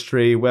any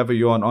industry, whether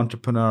you're an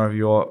entrepreneur, or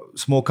you're a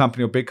small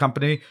company or big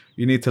company,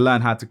 you need to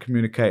learn how to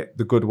communicate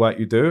the good work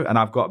you do. And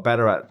I've got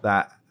better at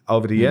that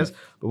over the years.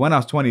 But when I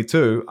was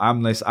 22,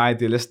 I'm this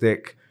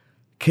idealistic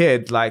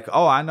kid, like,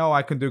 I know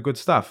I can do good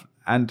stuff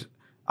and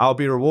I'll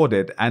be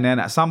rewarded. And then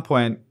at some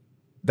point,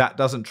 that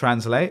doesn't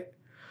translate,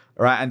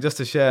 right? And just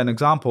to share an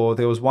example,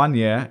 there was one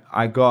year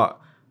I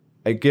got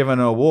given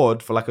an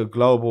award for like a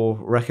global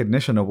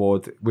recognition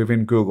award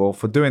within Google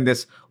for doing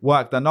this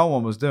work that no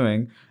one was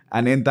doing.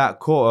 And in that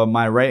quarter,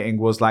 my rating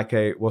was like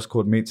what's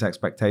called meets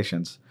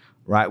expectations,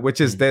 right?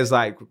 Which is there's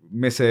like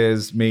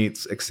misses,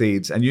 meets,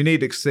 exceeds, and you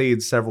need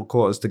exceeds several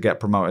quarters to get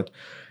promoted.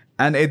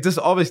 And it just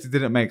obviously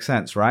didn't make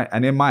sense, right?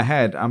 And in my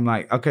head, I'm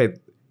like, okay,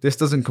 this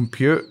doesn't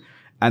compute.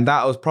 And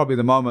that was probably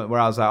the moment where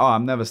I was like,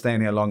 I'm never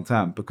staying here long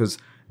term, because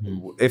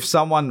if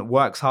someone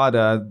works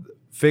harder,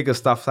 figures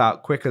stuff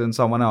out quicker than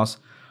someone else,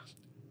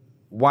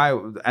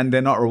 and they're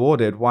not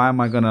rewarded, why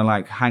am I going to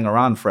like hang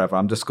around forever?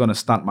 I'm just going to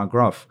stunt my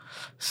growth.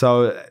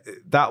 So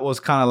that was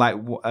kind of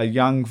like a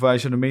young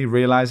version of me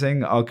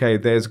realizing, okay,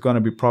 there's going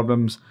to be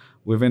problems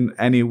within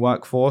any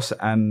workforce,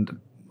 and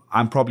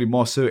I'm probably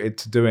more suited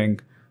to doing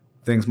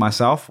things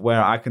myself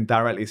where I can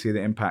directly see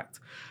the impact.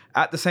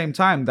 At the same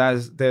time,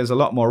 there's a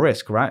lot more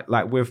risk, right?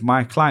 Like with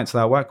my clients that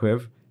I work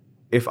with,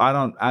 if I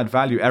don't add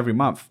value every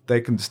month, they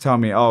can just tell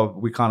me,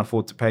 we can't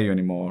afford to pay you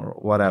anymore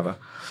or whatever,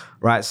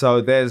 right?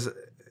 So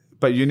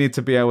but you need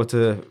to be able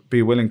to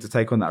be willing to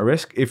take on that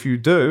risk. If you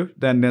do,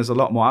 then there's a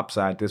lot more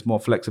upside. There's more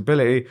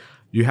flexibility.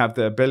 You have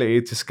the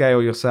ability to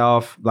scale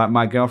yourself. Like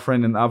my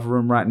girlfriend in the other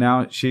room right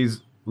now,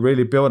 she's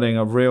really building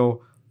a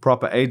real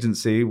proper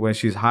agency where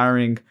she's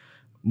hiring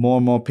more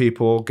and more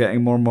people,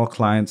 getting more and more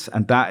clients.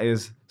 And that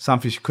is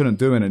something she couldn't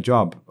do in a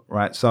job,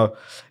 right? So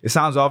it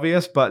sounds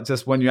obvious, but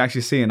just when you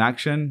actually see in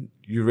action,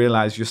 you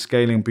realize you're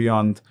scaling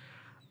beyond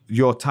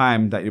your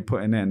time that you're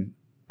putting in.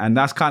 And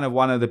that's kind of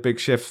one of the big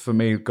shifts for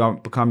me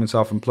becoming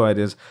self-employed,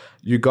 is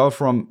you go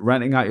from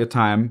renting out your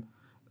time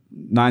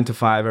 9 to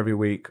 5 every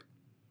week,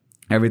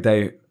 every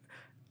day,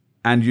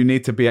 and you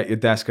need to be at your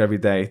desk every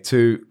day,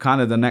 to kind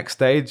of the next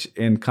stage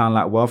in kind of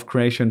like wealth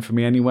creation for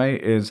me anyway,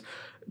 is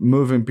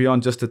moving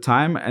beyond just the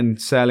time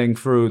and selling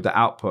through the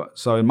output.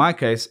 So in my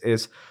case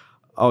is,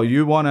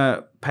 you want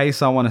to pay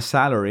someone a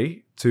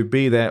salary to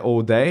be there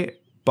all day,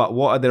 but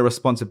what are their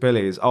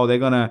responsibilities? They're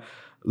going to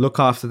look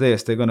after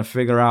this. They're going to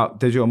figure out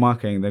digital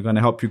marketing. They're going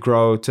to help you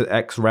grow to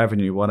X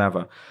revenue,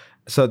 whatever.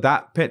 So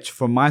that pitch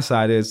from my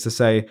side is to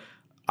say,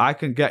 I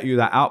can get you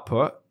that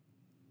output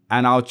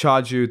and I'll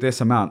charge you this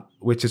amount,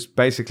 which is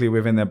basically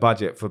within their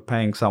budget for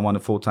paying someone a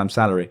full-time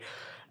salary.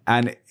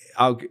 And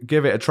I'll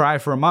give it a try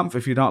for a month.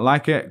 If you don't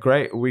like it,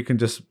 great. We can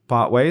just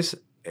part ways.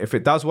 If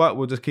it does work,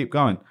 we'll just keep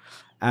going.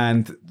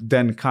 And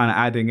then kind of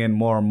adding in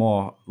more and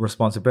more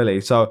responsibility.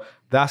 So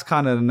that's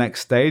kind of the next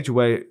stage,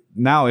 where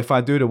now if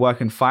I do the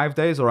work in 5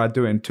 days, or I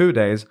do it in 2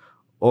 days,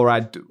 or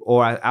I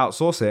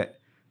outsource it,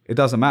 it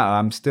doesn't matter.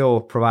 I'm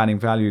still providing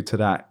value to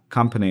that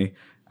company,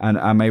 and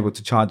I'm able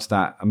to charge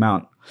that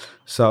amount.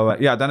 So I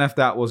don't know if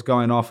that was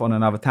going off on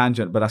another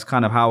tangent, but that's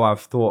kind of how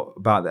I've thought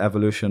about the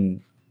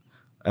evolution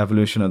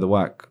of the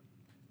work.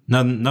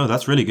 No,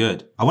 that's really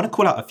good. I want to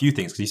call out a few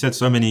things, because you said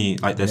so many,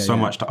 like there's so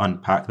much to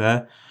unpack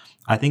there.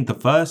 I think the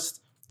first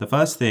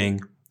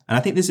thing, and I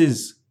think this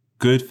is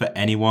good for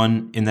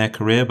anyone in their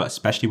career, but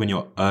especially when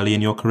you're early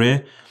in your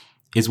career,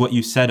 is what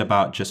you said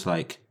about just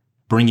like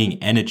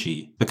bringing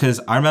energy. Because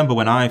I remember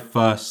when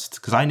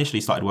because I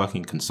initially started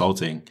working in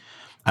consulting,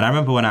 and I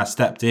remember when I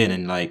stepped in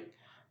and like,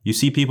 you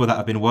see people that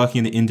have been working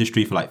in the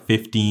industry for like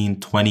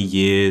 15, 20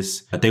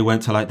 years. They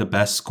went to like the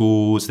best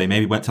schools. They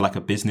maybe went to like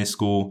a business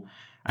school.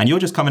 And you're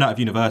just coming out of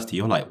university.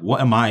 You're like,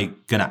 what am I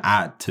going to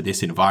add to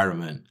this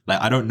environment?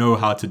 Like, I don't know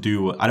how to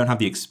do, I don't have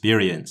the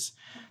experience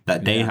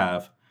that they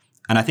have.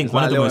 And I think it's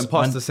one like of the most...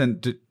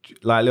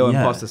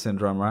 imposter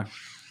syndrome, right?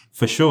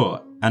 For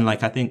sure. And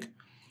like, I think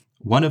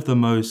one of the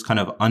most kind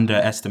of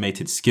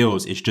underestimated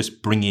skills is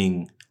just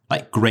bringing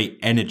like great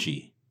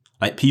energy.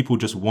 Like people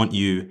just want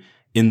you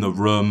in the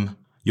room.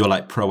 You're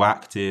like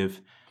proactive.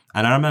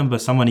 And I remember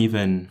someone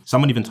even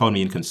told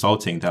me in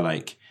consulting that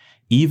like,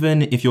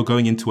 even if you're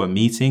going into a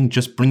meeting,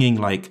 just bringing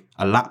like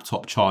a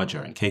laptop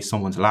charger in case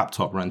someone's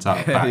laptop runs out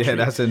of battery. Yeah,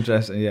 that's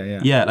interesting. Yeah.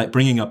 Yeah, like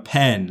bringing a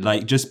pen,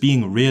 like just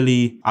being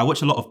really... I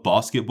watch a lot of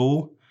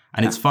basketball,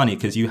 and it's funny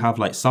because you have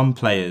like some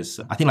players,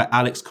 I think like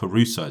Alex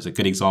Caruso is a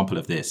good example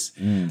of this.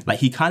 Like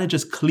he kind of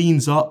just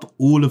cleans up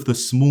all of the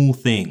small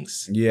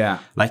things. Yeah.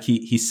 Like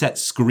he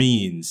sets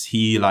screens,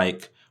 he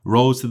like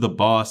rolls to the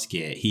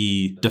basket,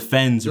 he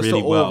defends just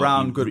really well. Just an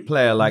all-round good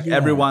player. Like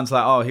everyone's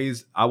like, oh,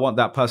 I want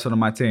that person on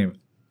my team.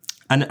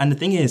 And the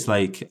thing is,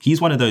 like, he's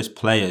one of those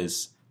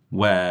players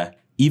where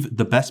even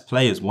the best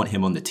players want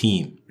him on the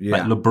team.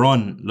 Yeah. Like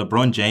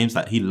LeBron James,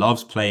 like he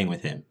loves playing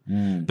with him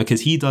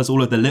because he does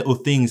all of the little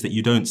things that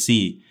you don't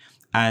see.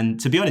 And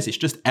to be honest, it's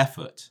just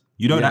effort.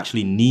 You don't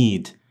actually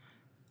need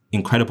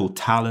incredible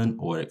talent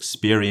or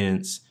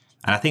experience.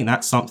 And I think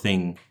that's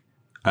something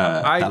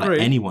that like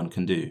anyone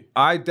can do.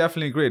 I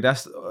definitely agree.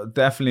 That's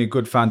definitely a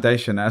good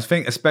foundation. I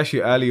think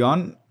especially early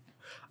on,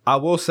 I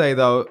will say,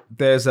 though,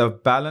 there's a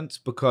balance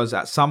because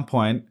at some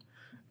point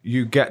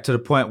you get to the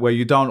point where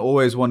you don't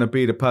always want to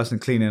be the person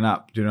cleaning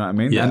up. Do you know what I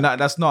mean? Yeah. And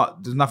there's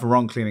nothing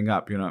wrong cleaning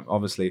up, you know,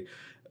 obviously.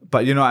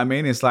 But you know what I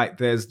mean? It's like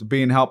there's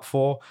being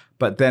helpful,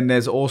 but then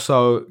there's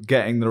also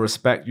getting the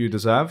respect you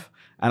deserve.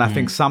 And I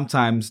think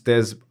sometimes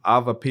there's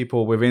other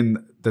people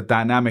within the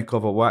dynamic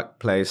of a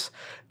workplace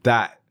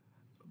that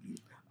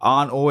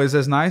aren't always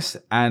as nice,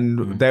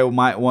 and they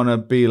might want to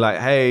be like,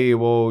 hey,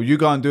 well, you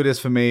go and do this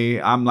for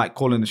me. I'm like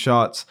calling the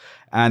shots,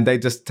 and they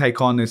just take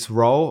on this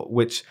role,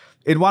 which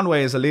in one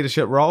way is a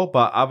leadership role,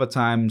 but other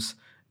times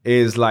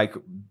is like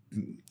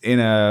in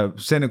a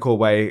cynical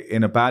way,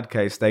 in a bad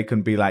case, they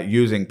can be like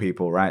using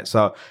people, right?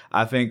 So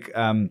I think,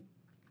 but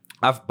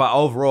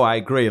overall, I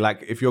agree.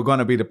 Like if you're going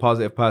to be the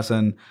positive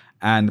person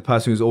and the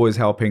person who's always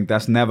helping,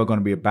 that's never going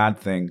to be a bad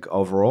thing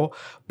overall.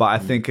 But I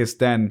think it's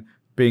then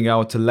being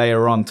able to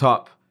layer on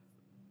top,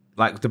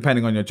 like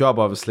depending on your job,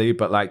 obviously,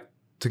 but like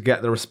to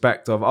get the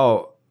respect of,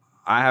 oh,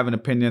 I have an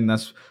opinion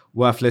that's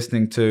worth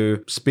listening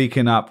to,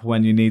 speaking up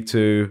when you need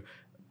to,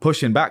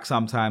 pushing back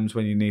sometimes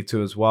when you need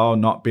to as well,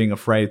 not being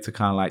afraid to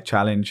kind of like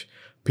challenge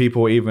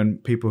people, even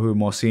people who are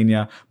more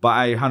senior. But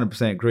I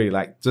 100% agree,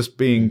 like just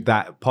being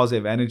that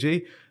positive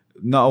energy,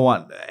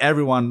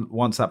 everyone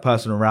wants that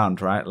person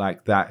around, right?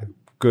 Like that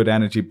good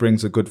energy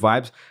brings the good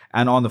vibes.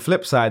 And on the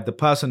flip side, the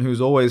person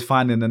who's always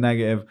finding the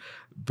negative,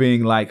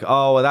 being like,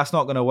 oh, well, that's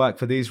not going to work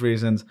for these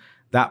reasons,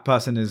 that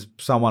person is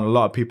someone a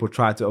lot of people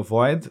try to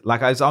avoid.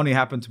 Like it's only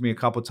happened to me a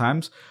couple of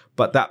times,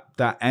 but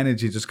that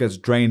energy just gets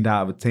drained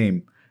out of a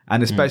team.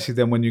 And especially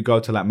then when you go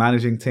to like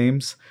managing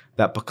teams,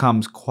 that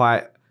becomes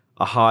quite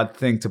a hard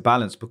thing to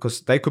balance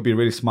because they could be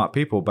really smart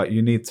people, but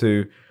you need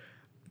to,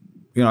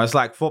 you know, it's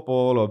like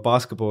football or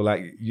basketball,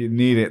 like you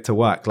need it to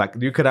work. Like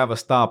you could have a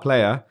star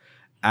player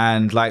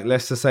and like,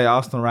 let's just say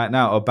Arsenal right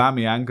now,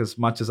 Aubameyang, as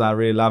much as I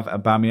really love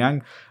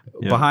Aubameyang,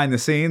 behind the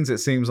scenes, it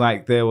seems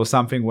like there was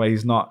something where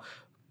he's not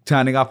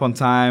turning up on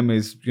time,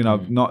 is, you know,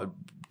 not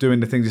doing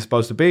the things he's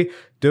supposed to be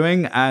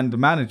doing. And the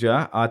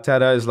manager,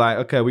 Arteta, is like,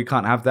 okay, we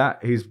can't have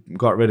that. He's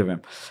got rid of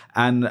him.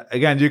 And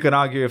again, you can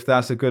argue if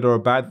that's a good or a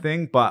bad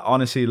thing, but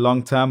honestly,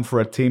 long term for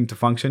a team to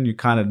function, you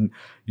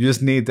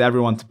just need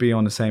everyone to be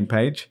on the same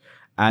page.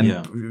 And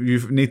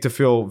you need to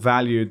feel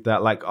valued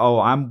that like, oh,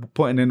 I'm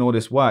putting in all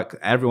this work.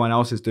 Everyone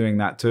else is doing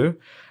that too.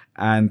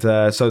 And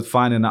so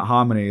finding that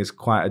harmony is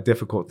quite a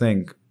difficult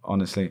thing,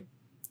 honestly.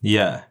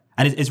 Yeah.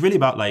 And it's really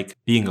about like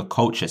being a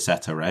culture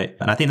setter, right?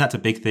 And I think that's a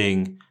big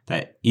thing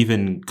that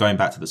even going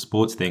back to the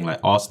sports thing, like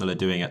Arsenal are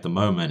doing at the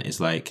moment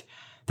is like,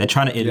 they're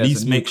trying to at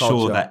least make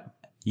sure that,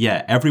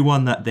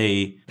 everyone that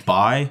they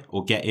buy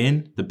or get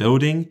in the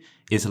building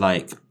is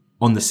like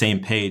on the same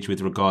page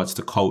with regards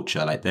to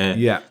culture. Like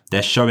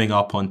they're showing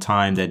up on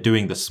time. They're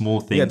doing the small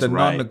things right. Yeah, the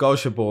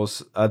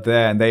non-negotiables are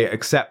there and they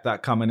accept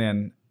that coming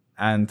in.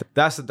 And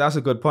that's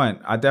a good point.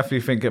 I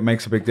definitely think it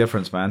makes a big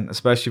difference, man,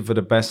 especially for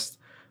the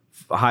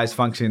highest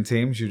functioning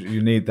teams.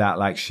 You need that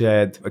like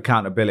shared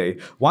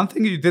accountability. One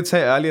thing you did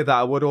say earlier that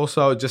I would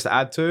also just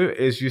add to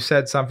is you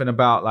said something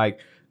about like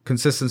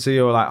consistency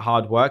or like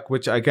hard work,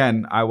 which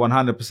again, I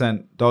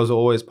 100%, those are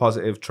always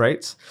positive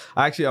traits.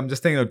 I'm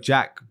just thinking of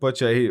Jack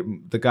Butcher,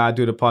 the guy I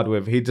do the pod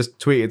with. He just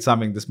tweeted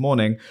something this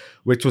morning,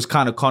 which was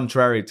kind of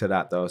contrary to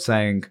that though,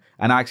 saying,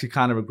 and I actually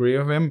kind of agree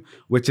with him,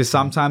 which is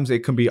sometimes it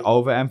can be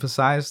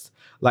overemphasized.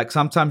 Like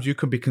sometimes you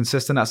can be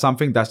consistent at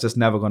something that's just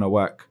never going to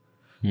work.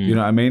 You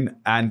know what I mean?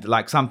 And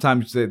like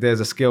sometimes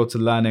there's a skill to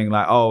learning,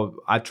 like, oh,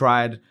 I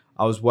tried,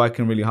 I was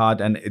working really hard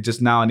and it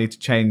just now I need to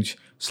change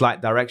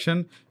slight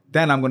direction.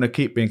 Then I'm going to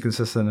keep being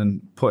consistent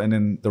and putting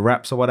in the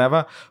reps or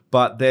whatever.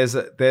 But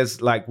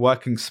there's like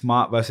working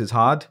smart versus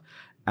hard.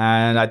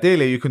 And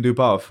ideally you can do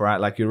both, right?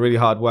 Like you're a really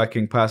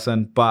hardworking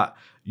person, but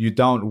you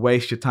don't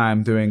waste your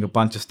time doing a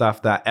bunch of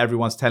stuff that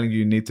everyone's telling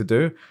you need to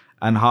do.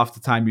 And half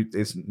the time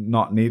it's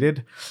not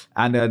needed.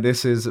 And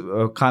this is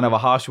kind of a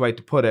harsh way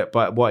to put it.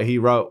 But what he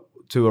wrote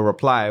to a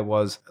reply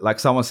was like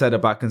someone said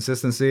about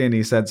consistency, and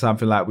he said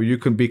something like, well, you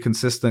can be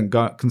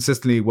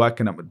consistently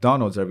working at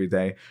McDonald's every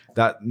day.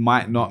 That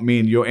might not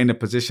mean you're in a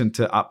position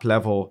to up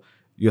level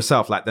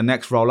yourself. Like the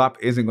next roll up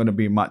isn't going to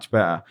be much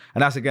better.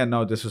 And that's, again,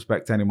 no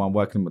disrespect to anyone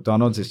working at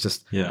McDonald's. It's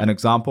just an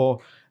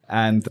example.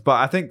 But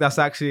I think that's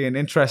actually an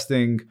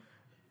interesting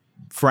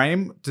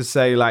frame to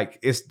say, like,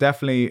 it's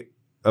definitely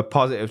a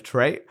positive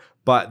trait.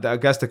 But I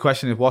guess the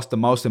question is, what's the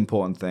most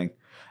important thing?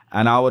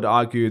 And I would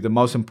argue the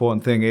most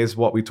important thing is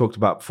what we talked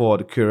about before,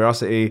 the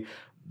curiosity,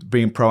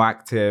 being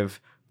proactive,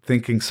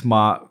 thinking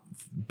smart,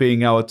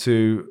 being able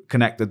to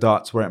connect the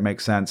dots where it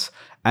makes sense.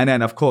 And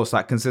then, of course,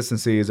 like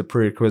consistency is a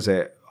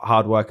prerequisite.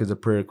 Hard work is a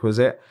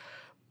prerequisite.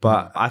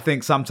 But I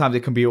think sometimes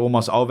it can be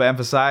almost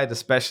overemphasized,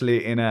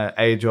 especially in an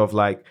age of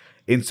like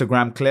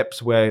Instagram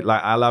clips where,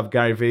 like, I love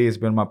Gary Vee. He's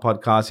been on my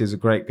podcast. He's a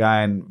great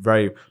guy and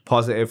very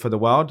positive for the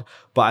world.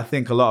 But I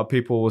think a lot of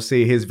people will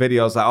see his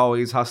videos like, oh,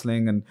 he's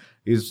hustling and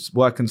he's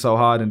working so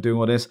hard and doing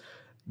all this.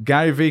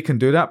 Gary Vee can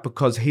do that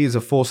because he's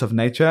a force of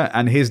nature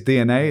and his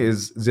DNA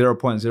is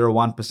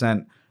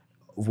 0.01%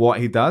 of what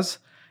he does.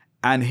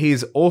 And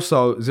he's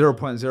also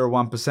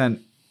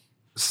 0.01%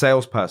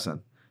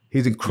 salesperson.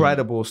 He's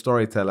incredible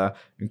storyteller,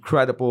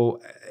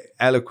 incredible,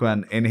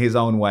 eloquent in his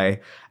own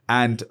way.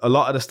 And a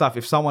lot of the stuff,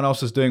 if someone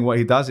else is doing what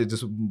he does, it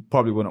just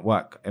probably wouldn't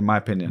work, in my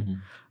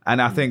opinion.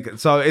 And I think,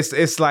 so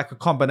it's like a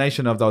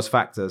combination of those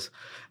factors.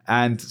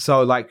 And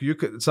so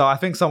I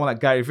think someone like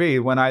Gary Vee,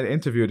 when I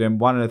interviewed him,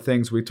 one of the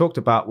things we talked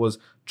about was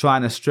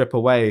trying to strip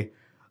away,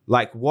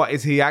 like, what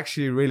is he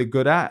actually really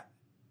good at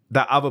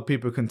that other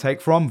people can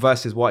take from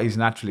versus what he's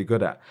naturally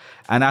good at.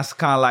 And that's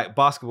kind of like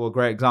basketball, a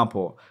great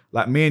example.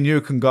 Like me and you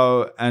can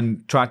go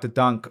and try to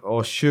dunk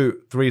or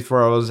shoot free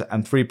throws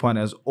and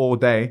 3-pointers all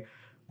day,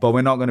 but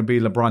we're not going to be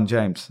LeBron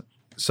James.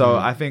 So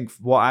I think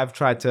what I've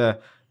tried to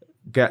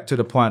get to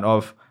the point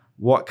of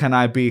what can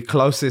I be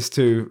closest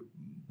to,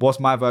 what's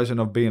my version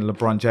of being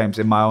LeBron James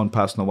in my own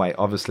personal way.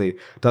 Obviously,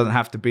 it doesn't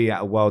have to be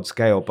at a world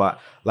scale, but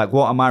like,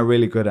 what am I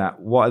really good at?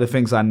 What are the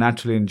things I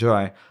naturally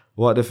enjoy?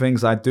 What are the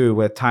things I do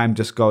where time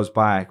just goes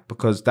by?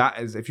 Because that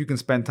is, if you can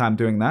spend time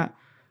doing that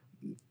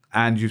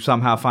and you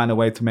somehow find a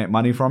way to make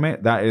money from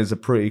it, that is a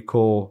pretty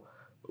cool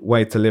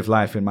way to live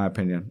life, in my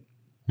opinion.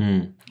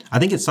 I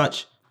think it's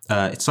such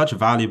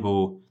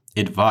valuable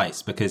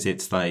advice because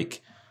it's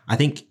like, I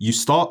think you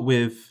start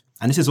with,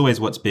 and this is always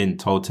what's been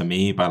told to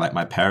me by like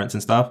my parents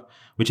and stuff,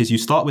 which is you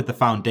start with the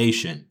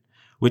foundation,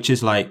 which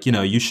is like, you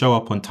know, you show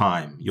up on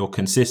time, you're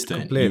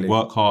consistent, Completely. You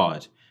work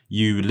hard,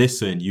 you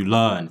listen, you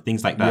learn,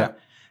 things like that. Yeah.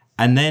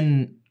 And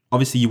then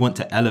obviously you want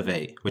to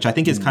elevate, which I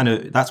think is kind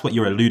of, that's what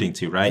you're alluding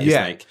to, right?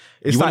 Yeah. It's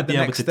like, you want like to be the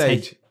able next to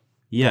stage. take,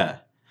 yeah.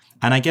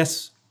 And I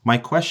guess my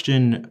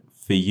question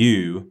for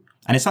you,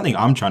 and it's something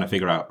I'm trying to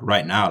figure out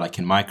right now, like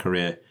in my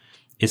career,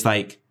 is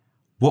like,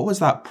 what was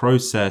that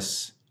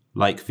process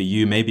like for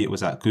you? Maybe it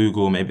was at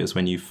Google, maybe it was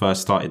when you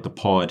first started the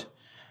pod,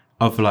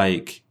 of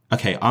like,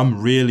 okay,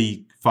 I'm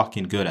really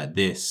fucking good at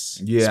this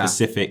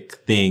specific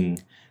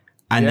thing.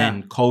 And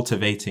then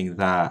cultivating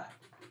that,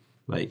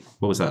 like,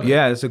 what was that like?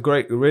 Yeah, it's a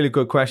really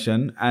good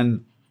question.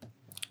 And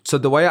so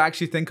the way I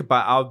actually think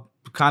about, I'll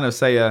kind of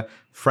say a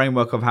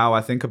framework of how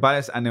I think about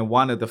it. And then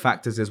one of the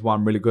factors is what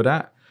I'm really good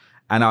at.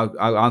 And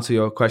I'll answer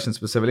your question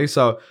specifically.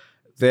 So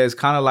there's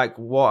kind of like,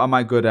 what am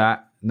I good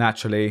at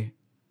naturally?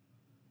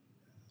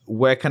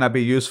 Where can I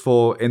be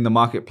useful in the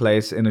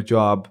marketplace, in a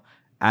job?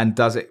 And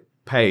does it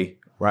pay,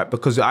 right?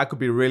 Because I could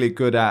be really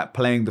good at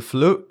playing the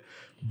flute,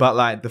 but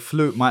like the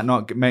flute might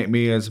not make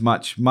me as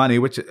much money,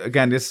 which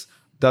again, this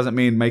doesn't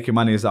mean making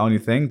money is the only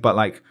thing, but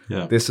like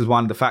this is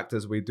one of the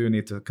factors we do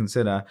need to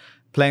consider.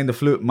 Playing the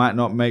flute might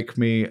not make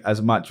me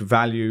as much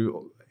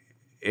value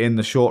in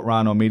the short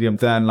run or medium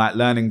term, like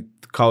learning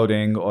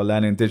coding or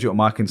learning digital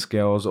marketing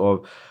skills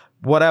or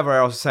whatever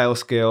else, sales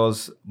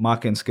skills,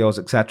 marketing skills,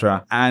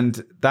 etc.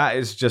 And that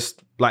is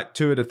just like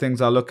two of the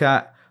things I'll look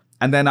at.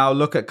 And then I'll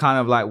look at kind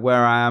of like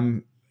where I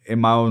am in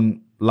my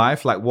own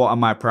life, like what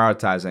am I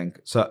prioritizing?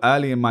 So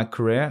early in my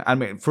career, I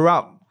mean,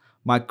 throughout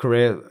my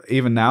career,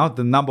 even now,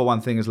 the number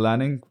one thing is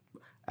learning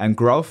and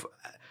growth.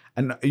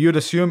 And you'd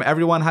assume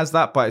everyone has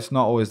that, but it's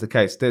not always the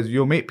case.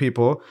 You'll meet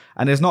people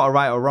and there's not a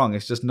right or wrong.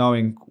 It's just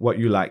knowing what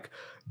you like.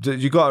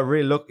 You got to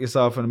really look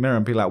yourself in the mirror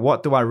and be like,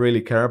 what do I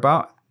really care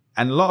about?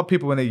 And a lot of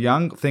people when they're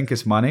young think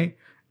it's money.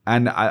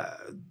 And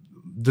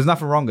there's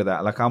nothing wrong with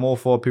that. Like, I'm all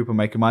for people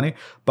making money.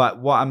 But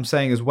what I'm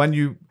saying is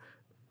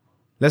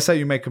let's say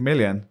you make $1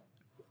 million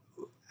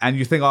and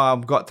you think, oh,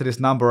 I've got to this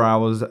number I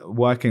was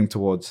working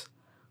towards.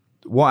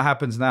 What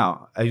happens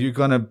now? Are you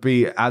going to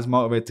be as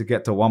motivated to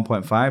get to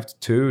 1.5, to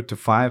 2, to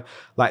 5?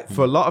 Like,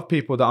 for a lot of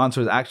people, the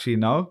answer is actually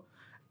no.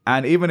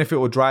 And even if it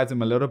will drive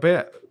them a little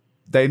bit,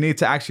 they need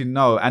to actually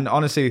know. And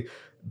honestly,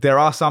 there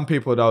are some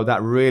people, though,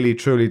 that really,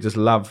 truly just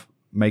love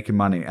making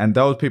money. And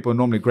those people are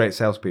normally great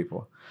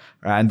salespeople.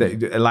 Right?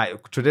 And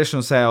like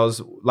traditional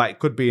sales, like,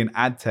 could be in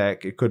ad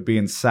tech, it could be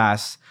in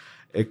SaaS,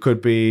 it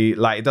could be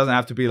like, it doesn't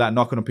have to be like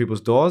knocking on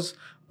people's doors,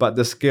 but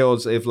the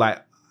skills, if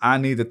like, I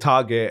need a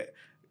target,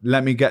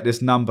 let me get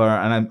this number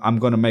and I'm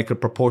going to make a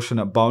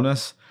proportionate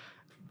bonus.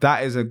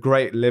 That is a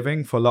great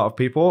living for a lot of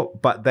people,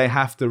 but they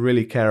have to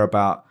really care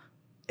about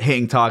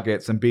hitting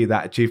targets and be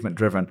that achievement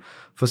driven.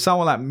 For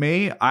someone like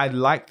me, I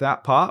like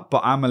that part,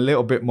 but I'm a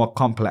little bit more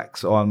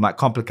complex, or I'm like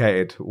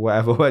complicated,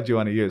 whatever word you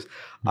want to use.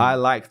 I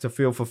like to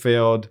feel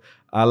fulfilled.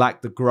 I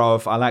like the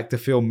growth. I like to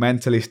feel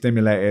mentally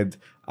stimulated.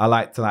 I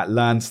like to like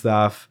learn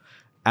stuff.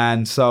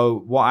 And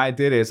so what I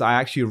did is I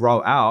actually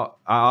wrote out,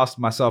 I asked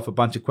myself a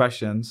bunch of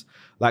questions,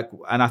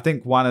 and I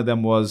think one of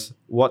them was,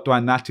 what do I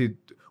naturally,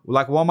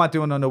 like, what am I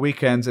doing on the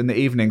weekends and the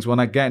evenings when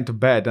I get into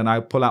bed and I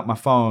pull out my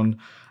phone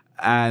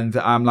and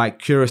I'm like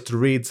curious to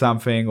read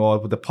something,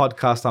 or the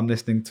podcast I'm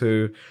listening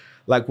to,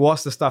 like,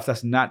 what's the stuff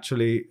that's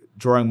naturally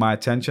drawing my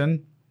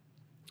attention?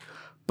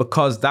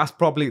 Because that's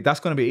going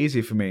to be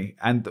easy for me.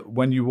 And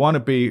when you want to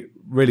be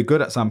really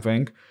good at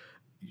something,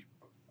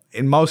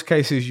 in most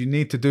cases, you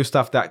need to do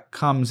stuff that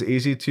comes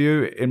easy to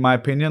you, in my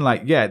opinion.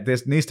 Like, yeah, there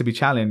needs to be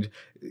challenge.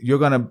 You're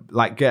going to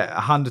like get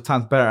 100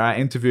 times better at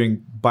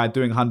interviewing by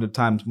doing 100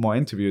 times more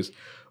interviews.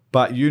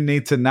 But you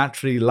need to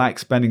naturally like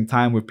spending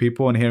time with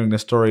people and hearing their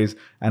stories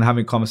and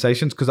having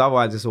conversations, because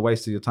otherwise it's a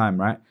waste of your time,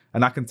 right?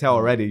 And I can tell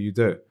already you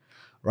do,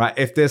 right?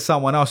 If there's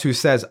someone else who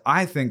says,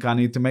 I think I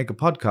need to make a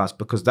podcast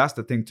because that's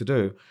the thing to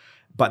do,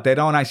 but they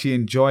don't actually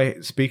enjoy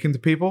speaking to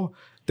people,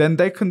 then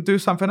they can do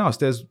something else.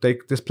 There's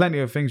plenty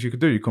of things you can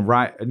do. You can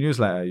write a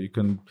newsletter. You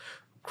can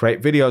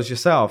create videos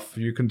yourself.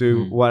 You can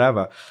do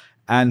whatever.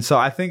 And so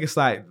I think it's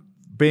like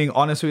being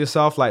honest with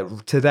yourself.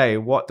 Like, today,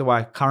 what do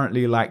I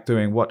currently like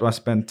doing? What do I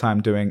spend time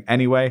doing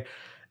anyway?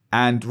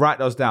 And write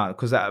those down.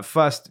 Because at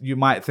first you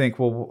might think,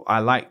 well, I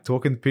like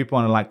talking to people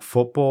and I like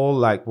football.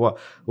 Like,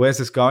 where's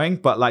this going?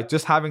 But like,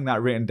 just having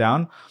that written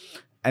down.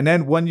 And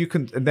then when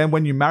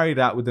you marry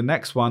that with the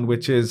next one,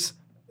 which is,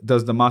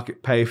 does the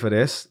market pay for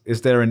this?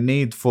 Is there a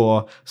need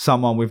for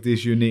someone with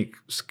these unique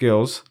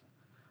skills?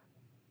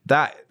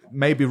 That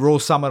maybe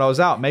rules some of those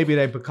out. Maybe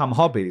they become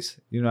hobbies.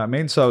 You know what I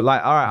mean? So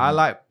like, all right, I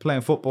like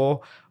playing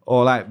football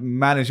or like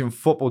managing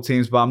football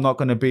teams, but I'm not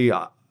going to be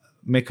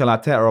Mikel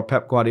Arteta or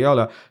Pep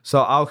Guardiola.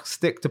 So I'll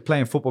stick to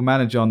playing Football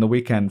Manager on the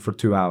weekend for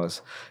 2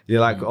 hours.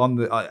 You're like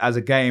as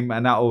a game,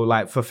 and that will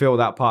like fulfill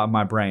that part of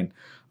my brain,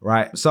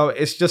 right? So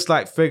it's just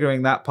like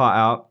figuring that part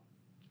out.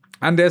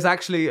 And there's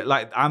actually,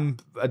 like, I'm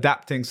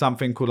adapting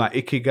something called like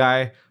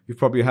Ikigai. You've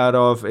probably heard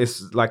of.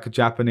 It's like a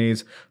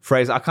Japanese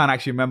phrase. I can't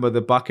actually remember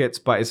the buckets,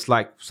 but it's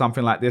like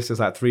something like this.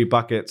 It's like 3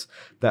 buckets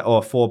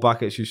or 4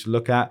 buckets you should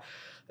look at.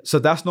 So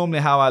that's normally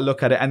how I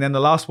look at it. And then the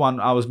last one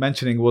I was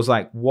mentioning was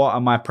like, what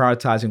am I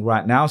prioritizing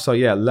right now? So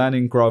yeah,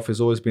 learning growth has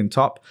always been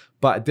top,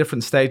 but at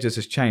different stages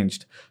has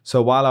changed.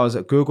 So while I was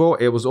at Google,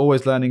 it was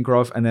always learning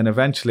growth. And then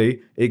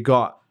eventually it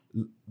got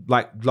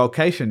like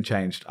location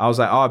changed. I was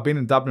like, oh, I've been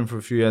in Dublin for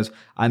a few years.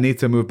 I need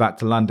to move back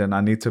to London.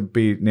 I need to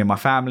be near my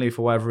family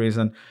for whatever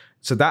reason.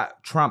 So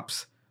that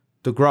trumps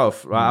the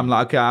growth, right? I'm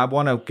like, okay, I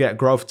want to get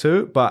growth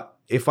too. But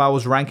if I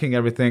was ranking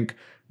everything,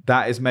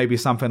 that is maybe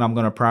something I'm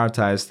going to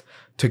prioritize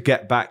to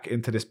get back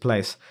into this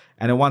place.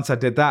 And then once I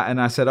did that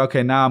and I said,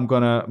 okay, now I'm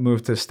going to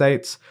move to the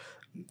States.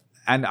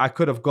 And I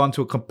could have gone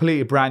to a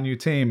completely brand new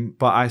team,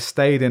 but I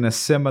stayed in a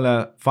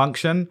similar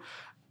function.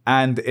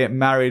 And it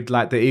married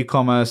like the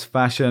e-commerce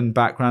fashion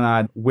background I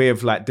had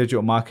with like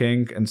digital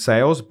marketing and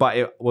sales, but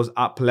it was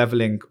up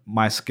leveling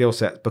my skill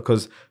set,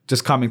 because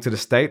just coming to the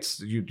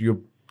States, you're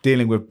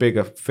dealing with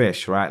bigger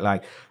fish, right?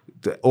 Like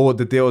all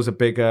the deals are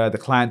bigger, the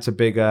clients are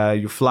bigger,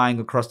 you're flying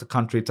across the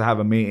country to have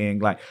a meeting.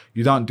 Like,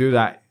 you don't do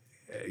that.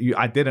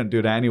 I didn't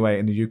do that anyway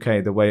in the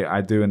UK the way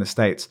I do in the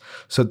States.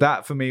 So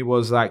that for me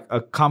was like a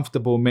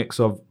comfortable mix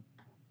of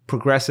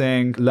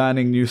progressing,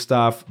 learning new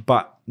stuff,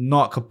 but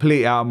not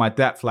completely out of my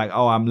depth. Like,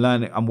 oh,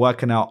 I'm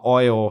working out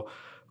oil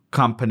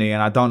company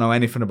and I don't know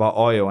anything about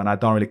oil and I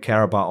don't really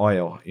care about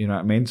oil. You know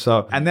what I mean?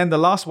 So, and then the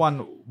last one,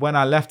 when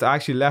I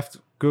actually left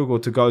Google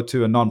to go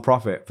to a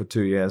non-profit for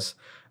 2 years,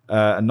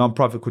 a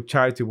non-profit called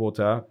Charity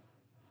Water.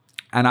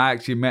 And I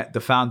actually met the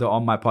founder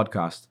on my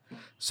podcast.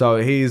 So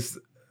he's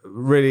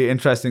really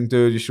interesting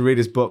dude. You should read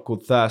his book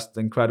called Thirst.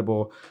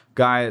 Incredible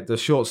guy. The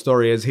short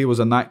story is he was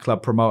a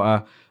nightclub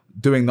promoter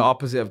doing the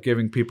opposite of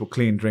giving people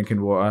clean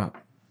drinking water,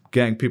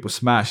 getting people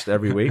smashed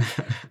every week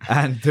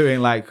and doing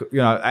like,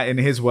 in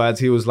his words,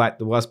 he was like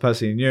the worst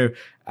person he knew.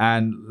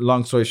 And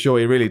long story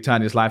short, he really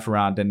turned his life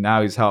around, and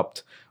now he's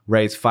helped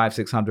raise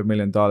 $500-600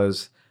 million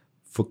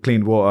for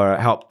clean water,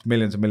 helped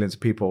millions and millions of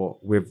people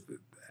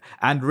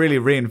and really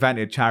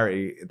reinvented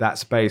charity, that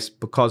space,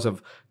 because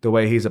of the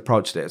way he's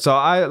approached it. So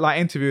I like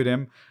interviewed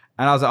him,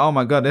 and I was like, oh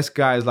my God, this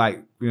guy is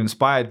like,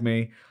 inspired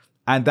me.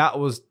 And that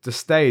was the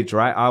stage,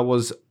 right? I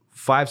was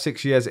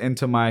 5-6 years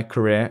into my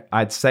career.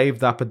 I'd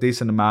saved up a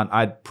decent amount.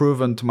 I'd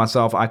proven to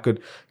myself I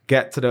could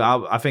get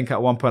to I think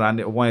at one point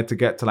I wanted to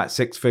get to like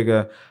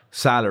 6-figure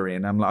salary.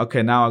 And I'm like,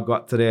 okay, now I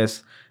got to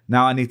this.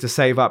 Now I need to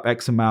save up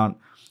X amount.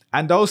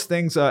 And those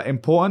things are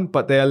important,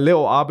 but they're a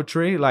little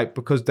arbitrary, like,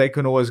 because they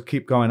can always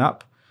keep going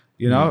up,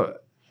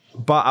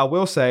 But I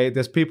will say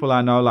there's people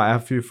I know, like I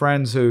have a few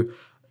friends who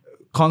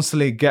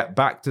constantly get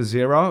back to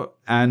zero.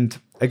 And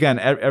again,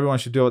 everyone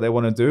should do what they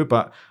want to do,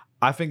 but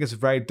I think it's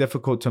very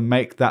difficult to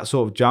make that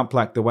sort of jump,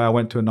 like the way I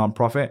went to a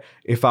nonprofit,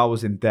 if I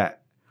was in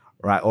debt,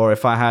 right? Or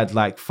if I had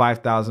like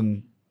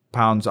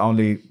 £5,000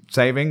 only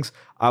savings,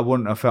 I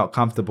wouldn't have felt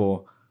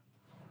comfortable,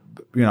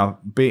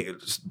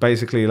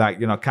 basically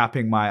like,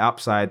 capping my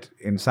upside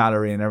in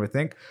salary and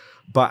everything.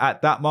 But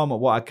at that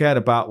moment, what I cared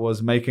about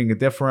was making a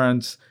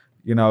difference.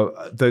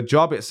 The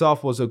job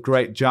itself was a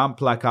great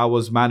jump. Like I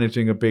was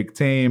managing a big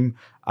team.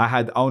 I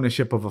had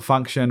ownership of a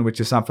function, which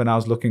is something I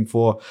was looking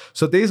for.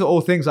 So these are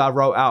all things I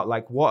wrote out.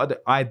 Like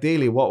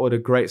ideally, what would a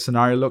great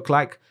scenario look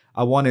like?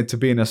 I wanted to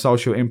be in a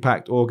social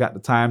impact org at the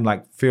time,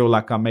 like feel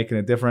like I'm making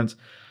a difference.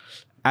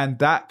 And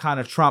that kind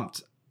of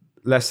trumped,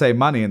 let's say,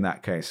 money in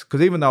that case.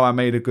 Because even though I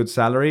made a good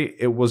salary,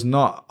 it was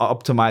not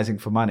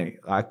optimizing for money.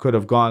 I could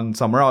have gone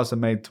somewhere else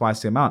and made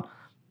twice the amount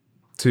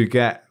to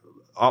get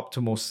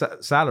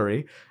optimal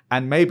salary.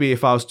 And maybe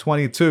if I was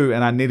 22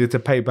 and I needed to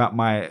pay back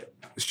my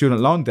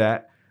student loan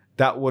debt,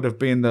 that would have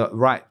been the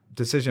right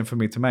decision for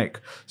me to make.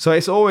 So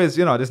it's always,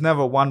 there's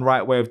never one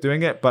right way of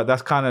doing it, but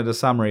that's kind of the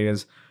summary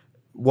is,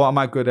 what am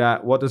I good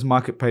at? What does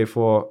market pay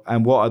for?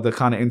 And what are the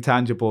kind of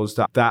intangibles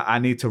that I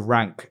need to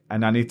rank,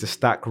 and I need to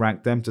stack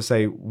rank them to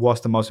say,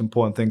 what's the most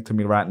important thing to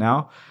me right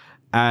now?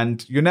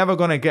 And you're never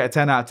going to get a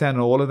 10 out of 10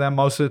 on all of them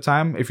most of the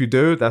time. If you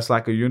do, that's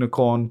like a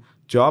unicorn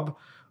job.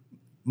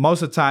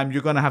 Most of the time,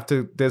 you're going to have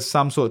to, there's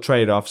some sort of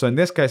trade-off. So in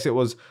this case, it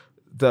was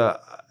the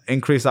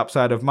increased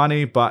upside of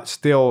money, but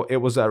still it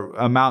was an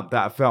amount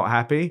that I felt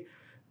happy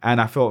and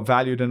I felt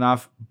valued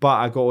enough, but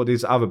I got all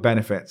these other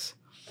benefits.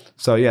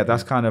 So yeah,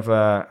 that's kind of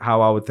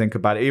how I would think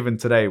about it, even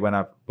today when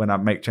I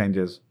make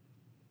changes.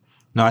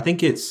 No, I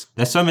think there's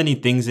so many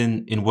things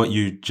in what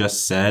you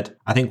just said.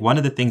 I think one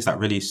of the things that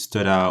really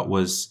stood out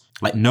was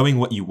like knowing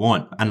what you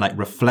want and like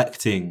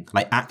reflecting,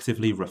 like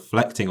actively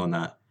reflecting on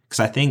that. Because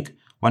I think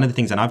one of the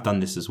things, and I've done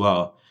this as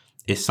well,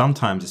 is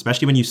sometimes,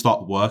 especially when you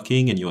start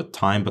working and your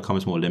time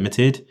becomes more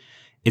limited,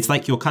 it's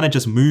like you're kind of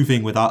just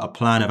moving without a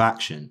plan of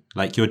action.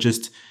 Like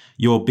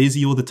you're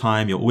busy all the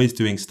time, you're always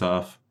doing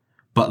stuff,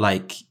 but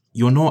like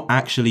you're not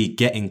actually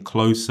getting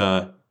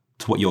closer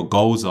to what your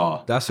goals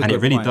are. And it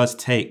really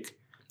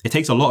it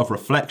takes a lot of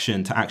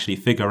reflection to actually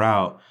figure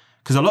out,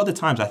 because a lot of the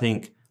times I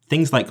think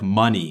things like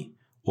money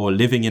or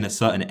living in a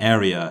certain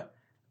area,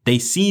 they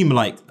seem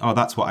like, oh,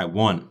 that's what I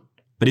want.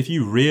 But if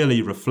you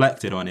really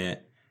reflected on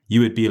it,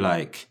 you would be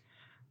like,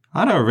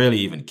 I don't really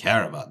even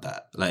care about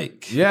that.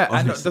 Like, yeah,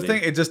 honestly. And the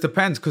thing, it just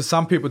depends, because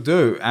some people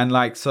do, and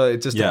like, so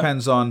it just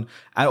depends on,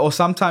 or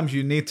sometimes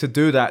you need to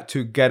do that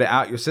to get it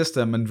out your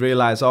system and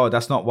realize, oh,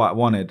 that's not what I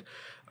wanted,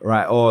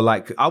 right? Or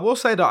like, I will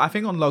say that I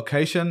think on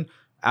location,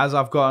 as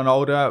I've gotten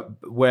older,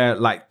 where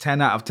like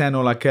 10 out of 10,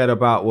 all I cared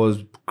about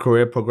was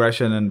career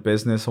progression and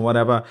business or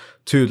whatever,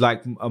 to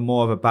like a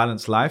more of a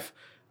balanced life.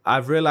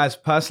 I've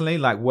realized personally,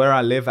 like where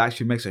I live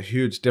actually makes a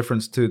huge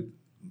difference to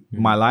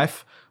my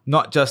life.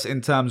 Not just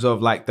in terms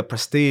of like the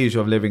prestige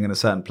of living in a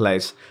certain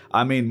place.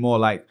 I mean more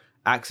like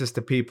access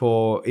to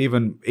people,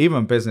 even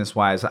business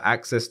wise,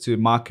 access to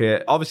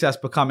market. Obviously that's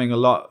becoming a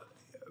lot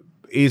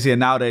easier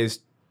nowadays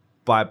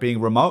by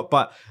being remote,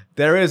 but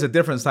there is a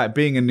difference, like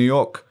being in New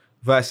York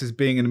versus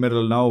being in the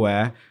middle of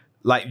nowhere.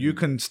 Like you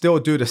can still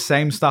do the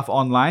same stuff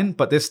online,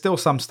 but there's still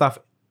some stuff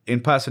in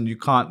person you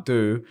can't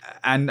do,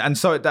 and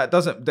so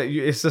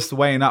it's just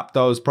weighing up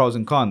those pros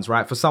and cons,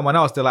 right? For someone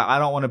else, they're like, I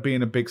don't want to be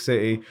in a big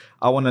city,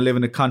 I want to live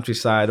in the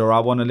countryside, or I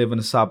want to live in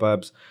the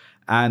suburbs,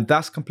 and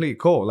that's completely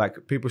cool.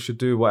 Like people should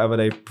do whatever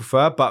they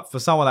prefer. But for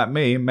someone like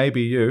me,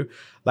 maybe you,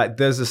 like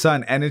there's a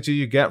certain energy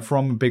you get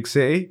from a big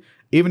city,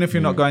 even if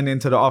you're not going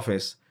into the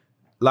office.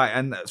 Like,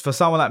 and for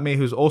someone like me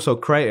who's also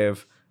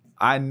creative,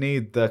 I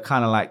need the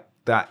kind of like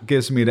that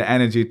gives me the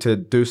energy to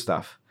do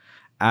stuff.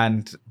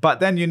 But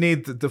then you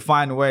need to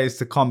find ways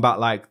to combat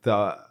like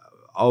the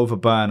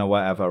overburn or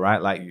whatever,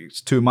 right? Like it's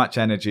too much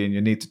energy and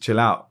you need to chill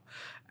out.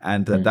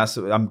 And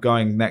I'm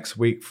going next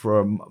week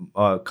for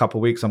a couple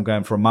of weeks. I'm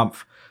going for a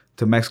month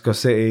to Mexico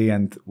City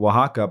and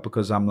Oaxaca,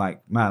 because I'm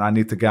like, man, I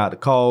need to get out of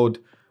the cold.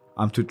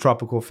 I'm too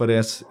tropical for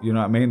this. You know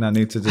what I mean? I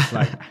need to just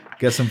like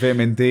get some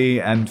vitamin D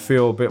and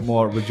feel a bit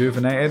more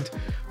rejuvenated.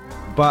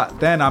 But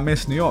then I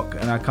miss New York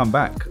and I come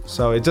back.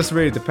 So it just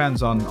really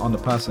depends on the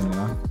person, you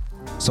know.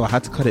 So I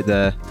had to cut it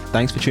there.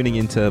 Thanks for tuning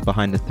into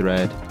Behind the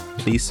Thread.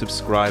 Please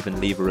subscribe and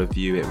leave a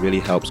review. It really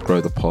helps grow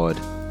the pod.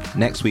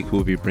 Next week,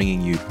 we'll be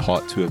bringing you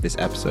part 2 of this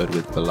episode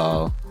with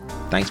Bilal.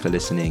 Thanks for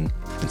listening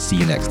and see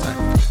you next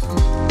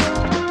time.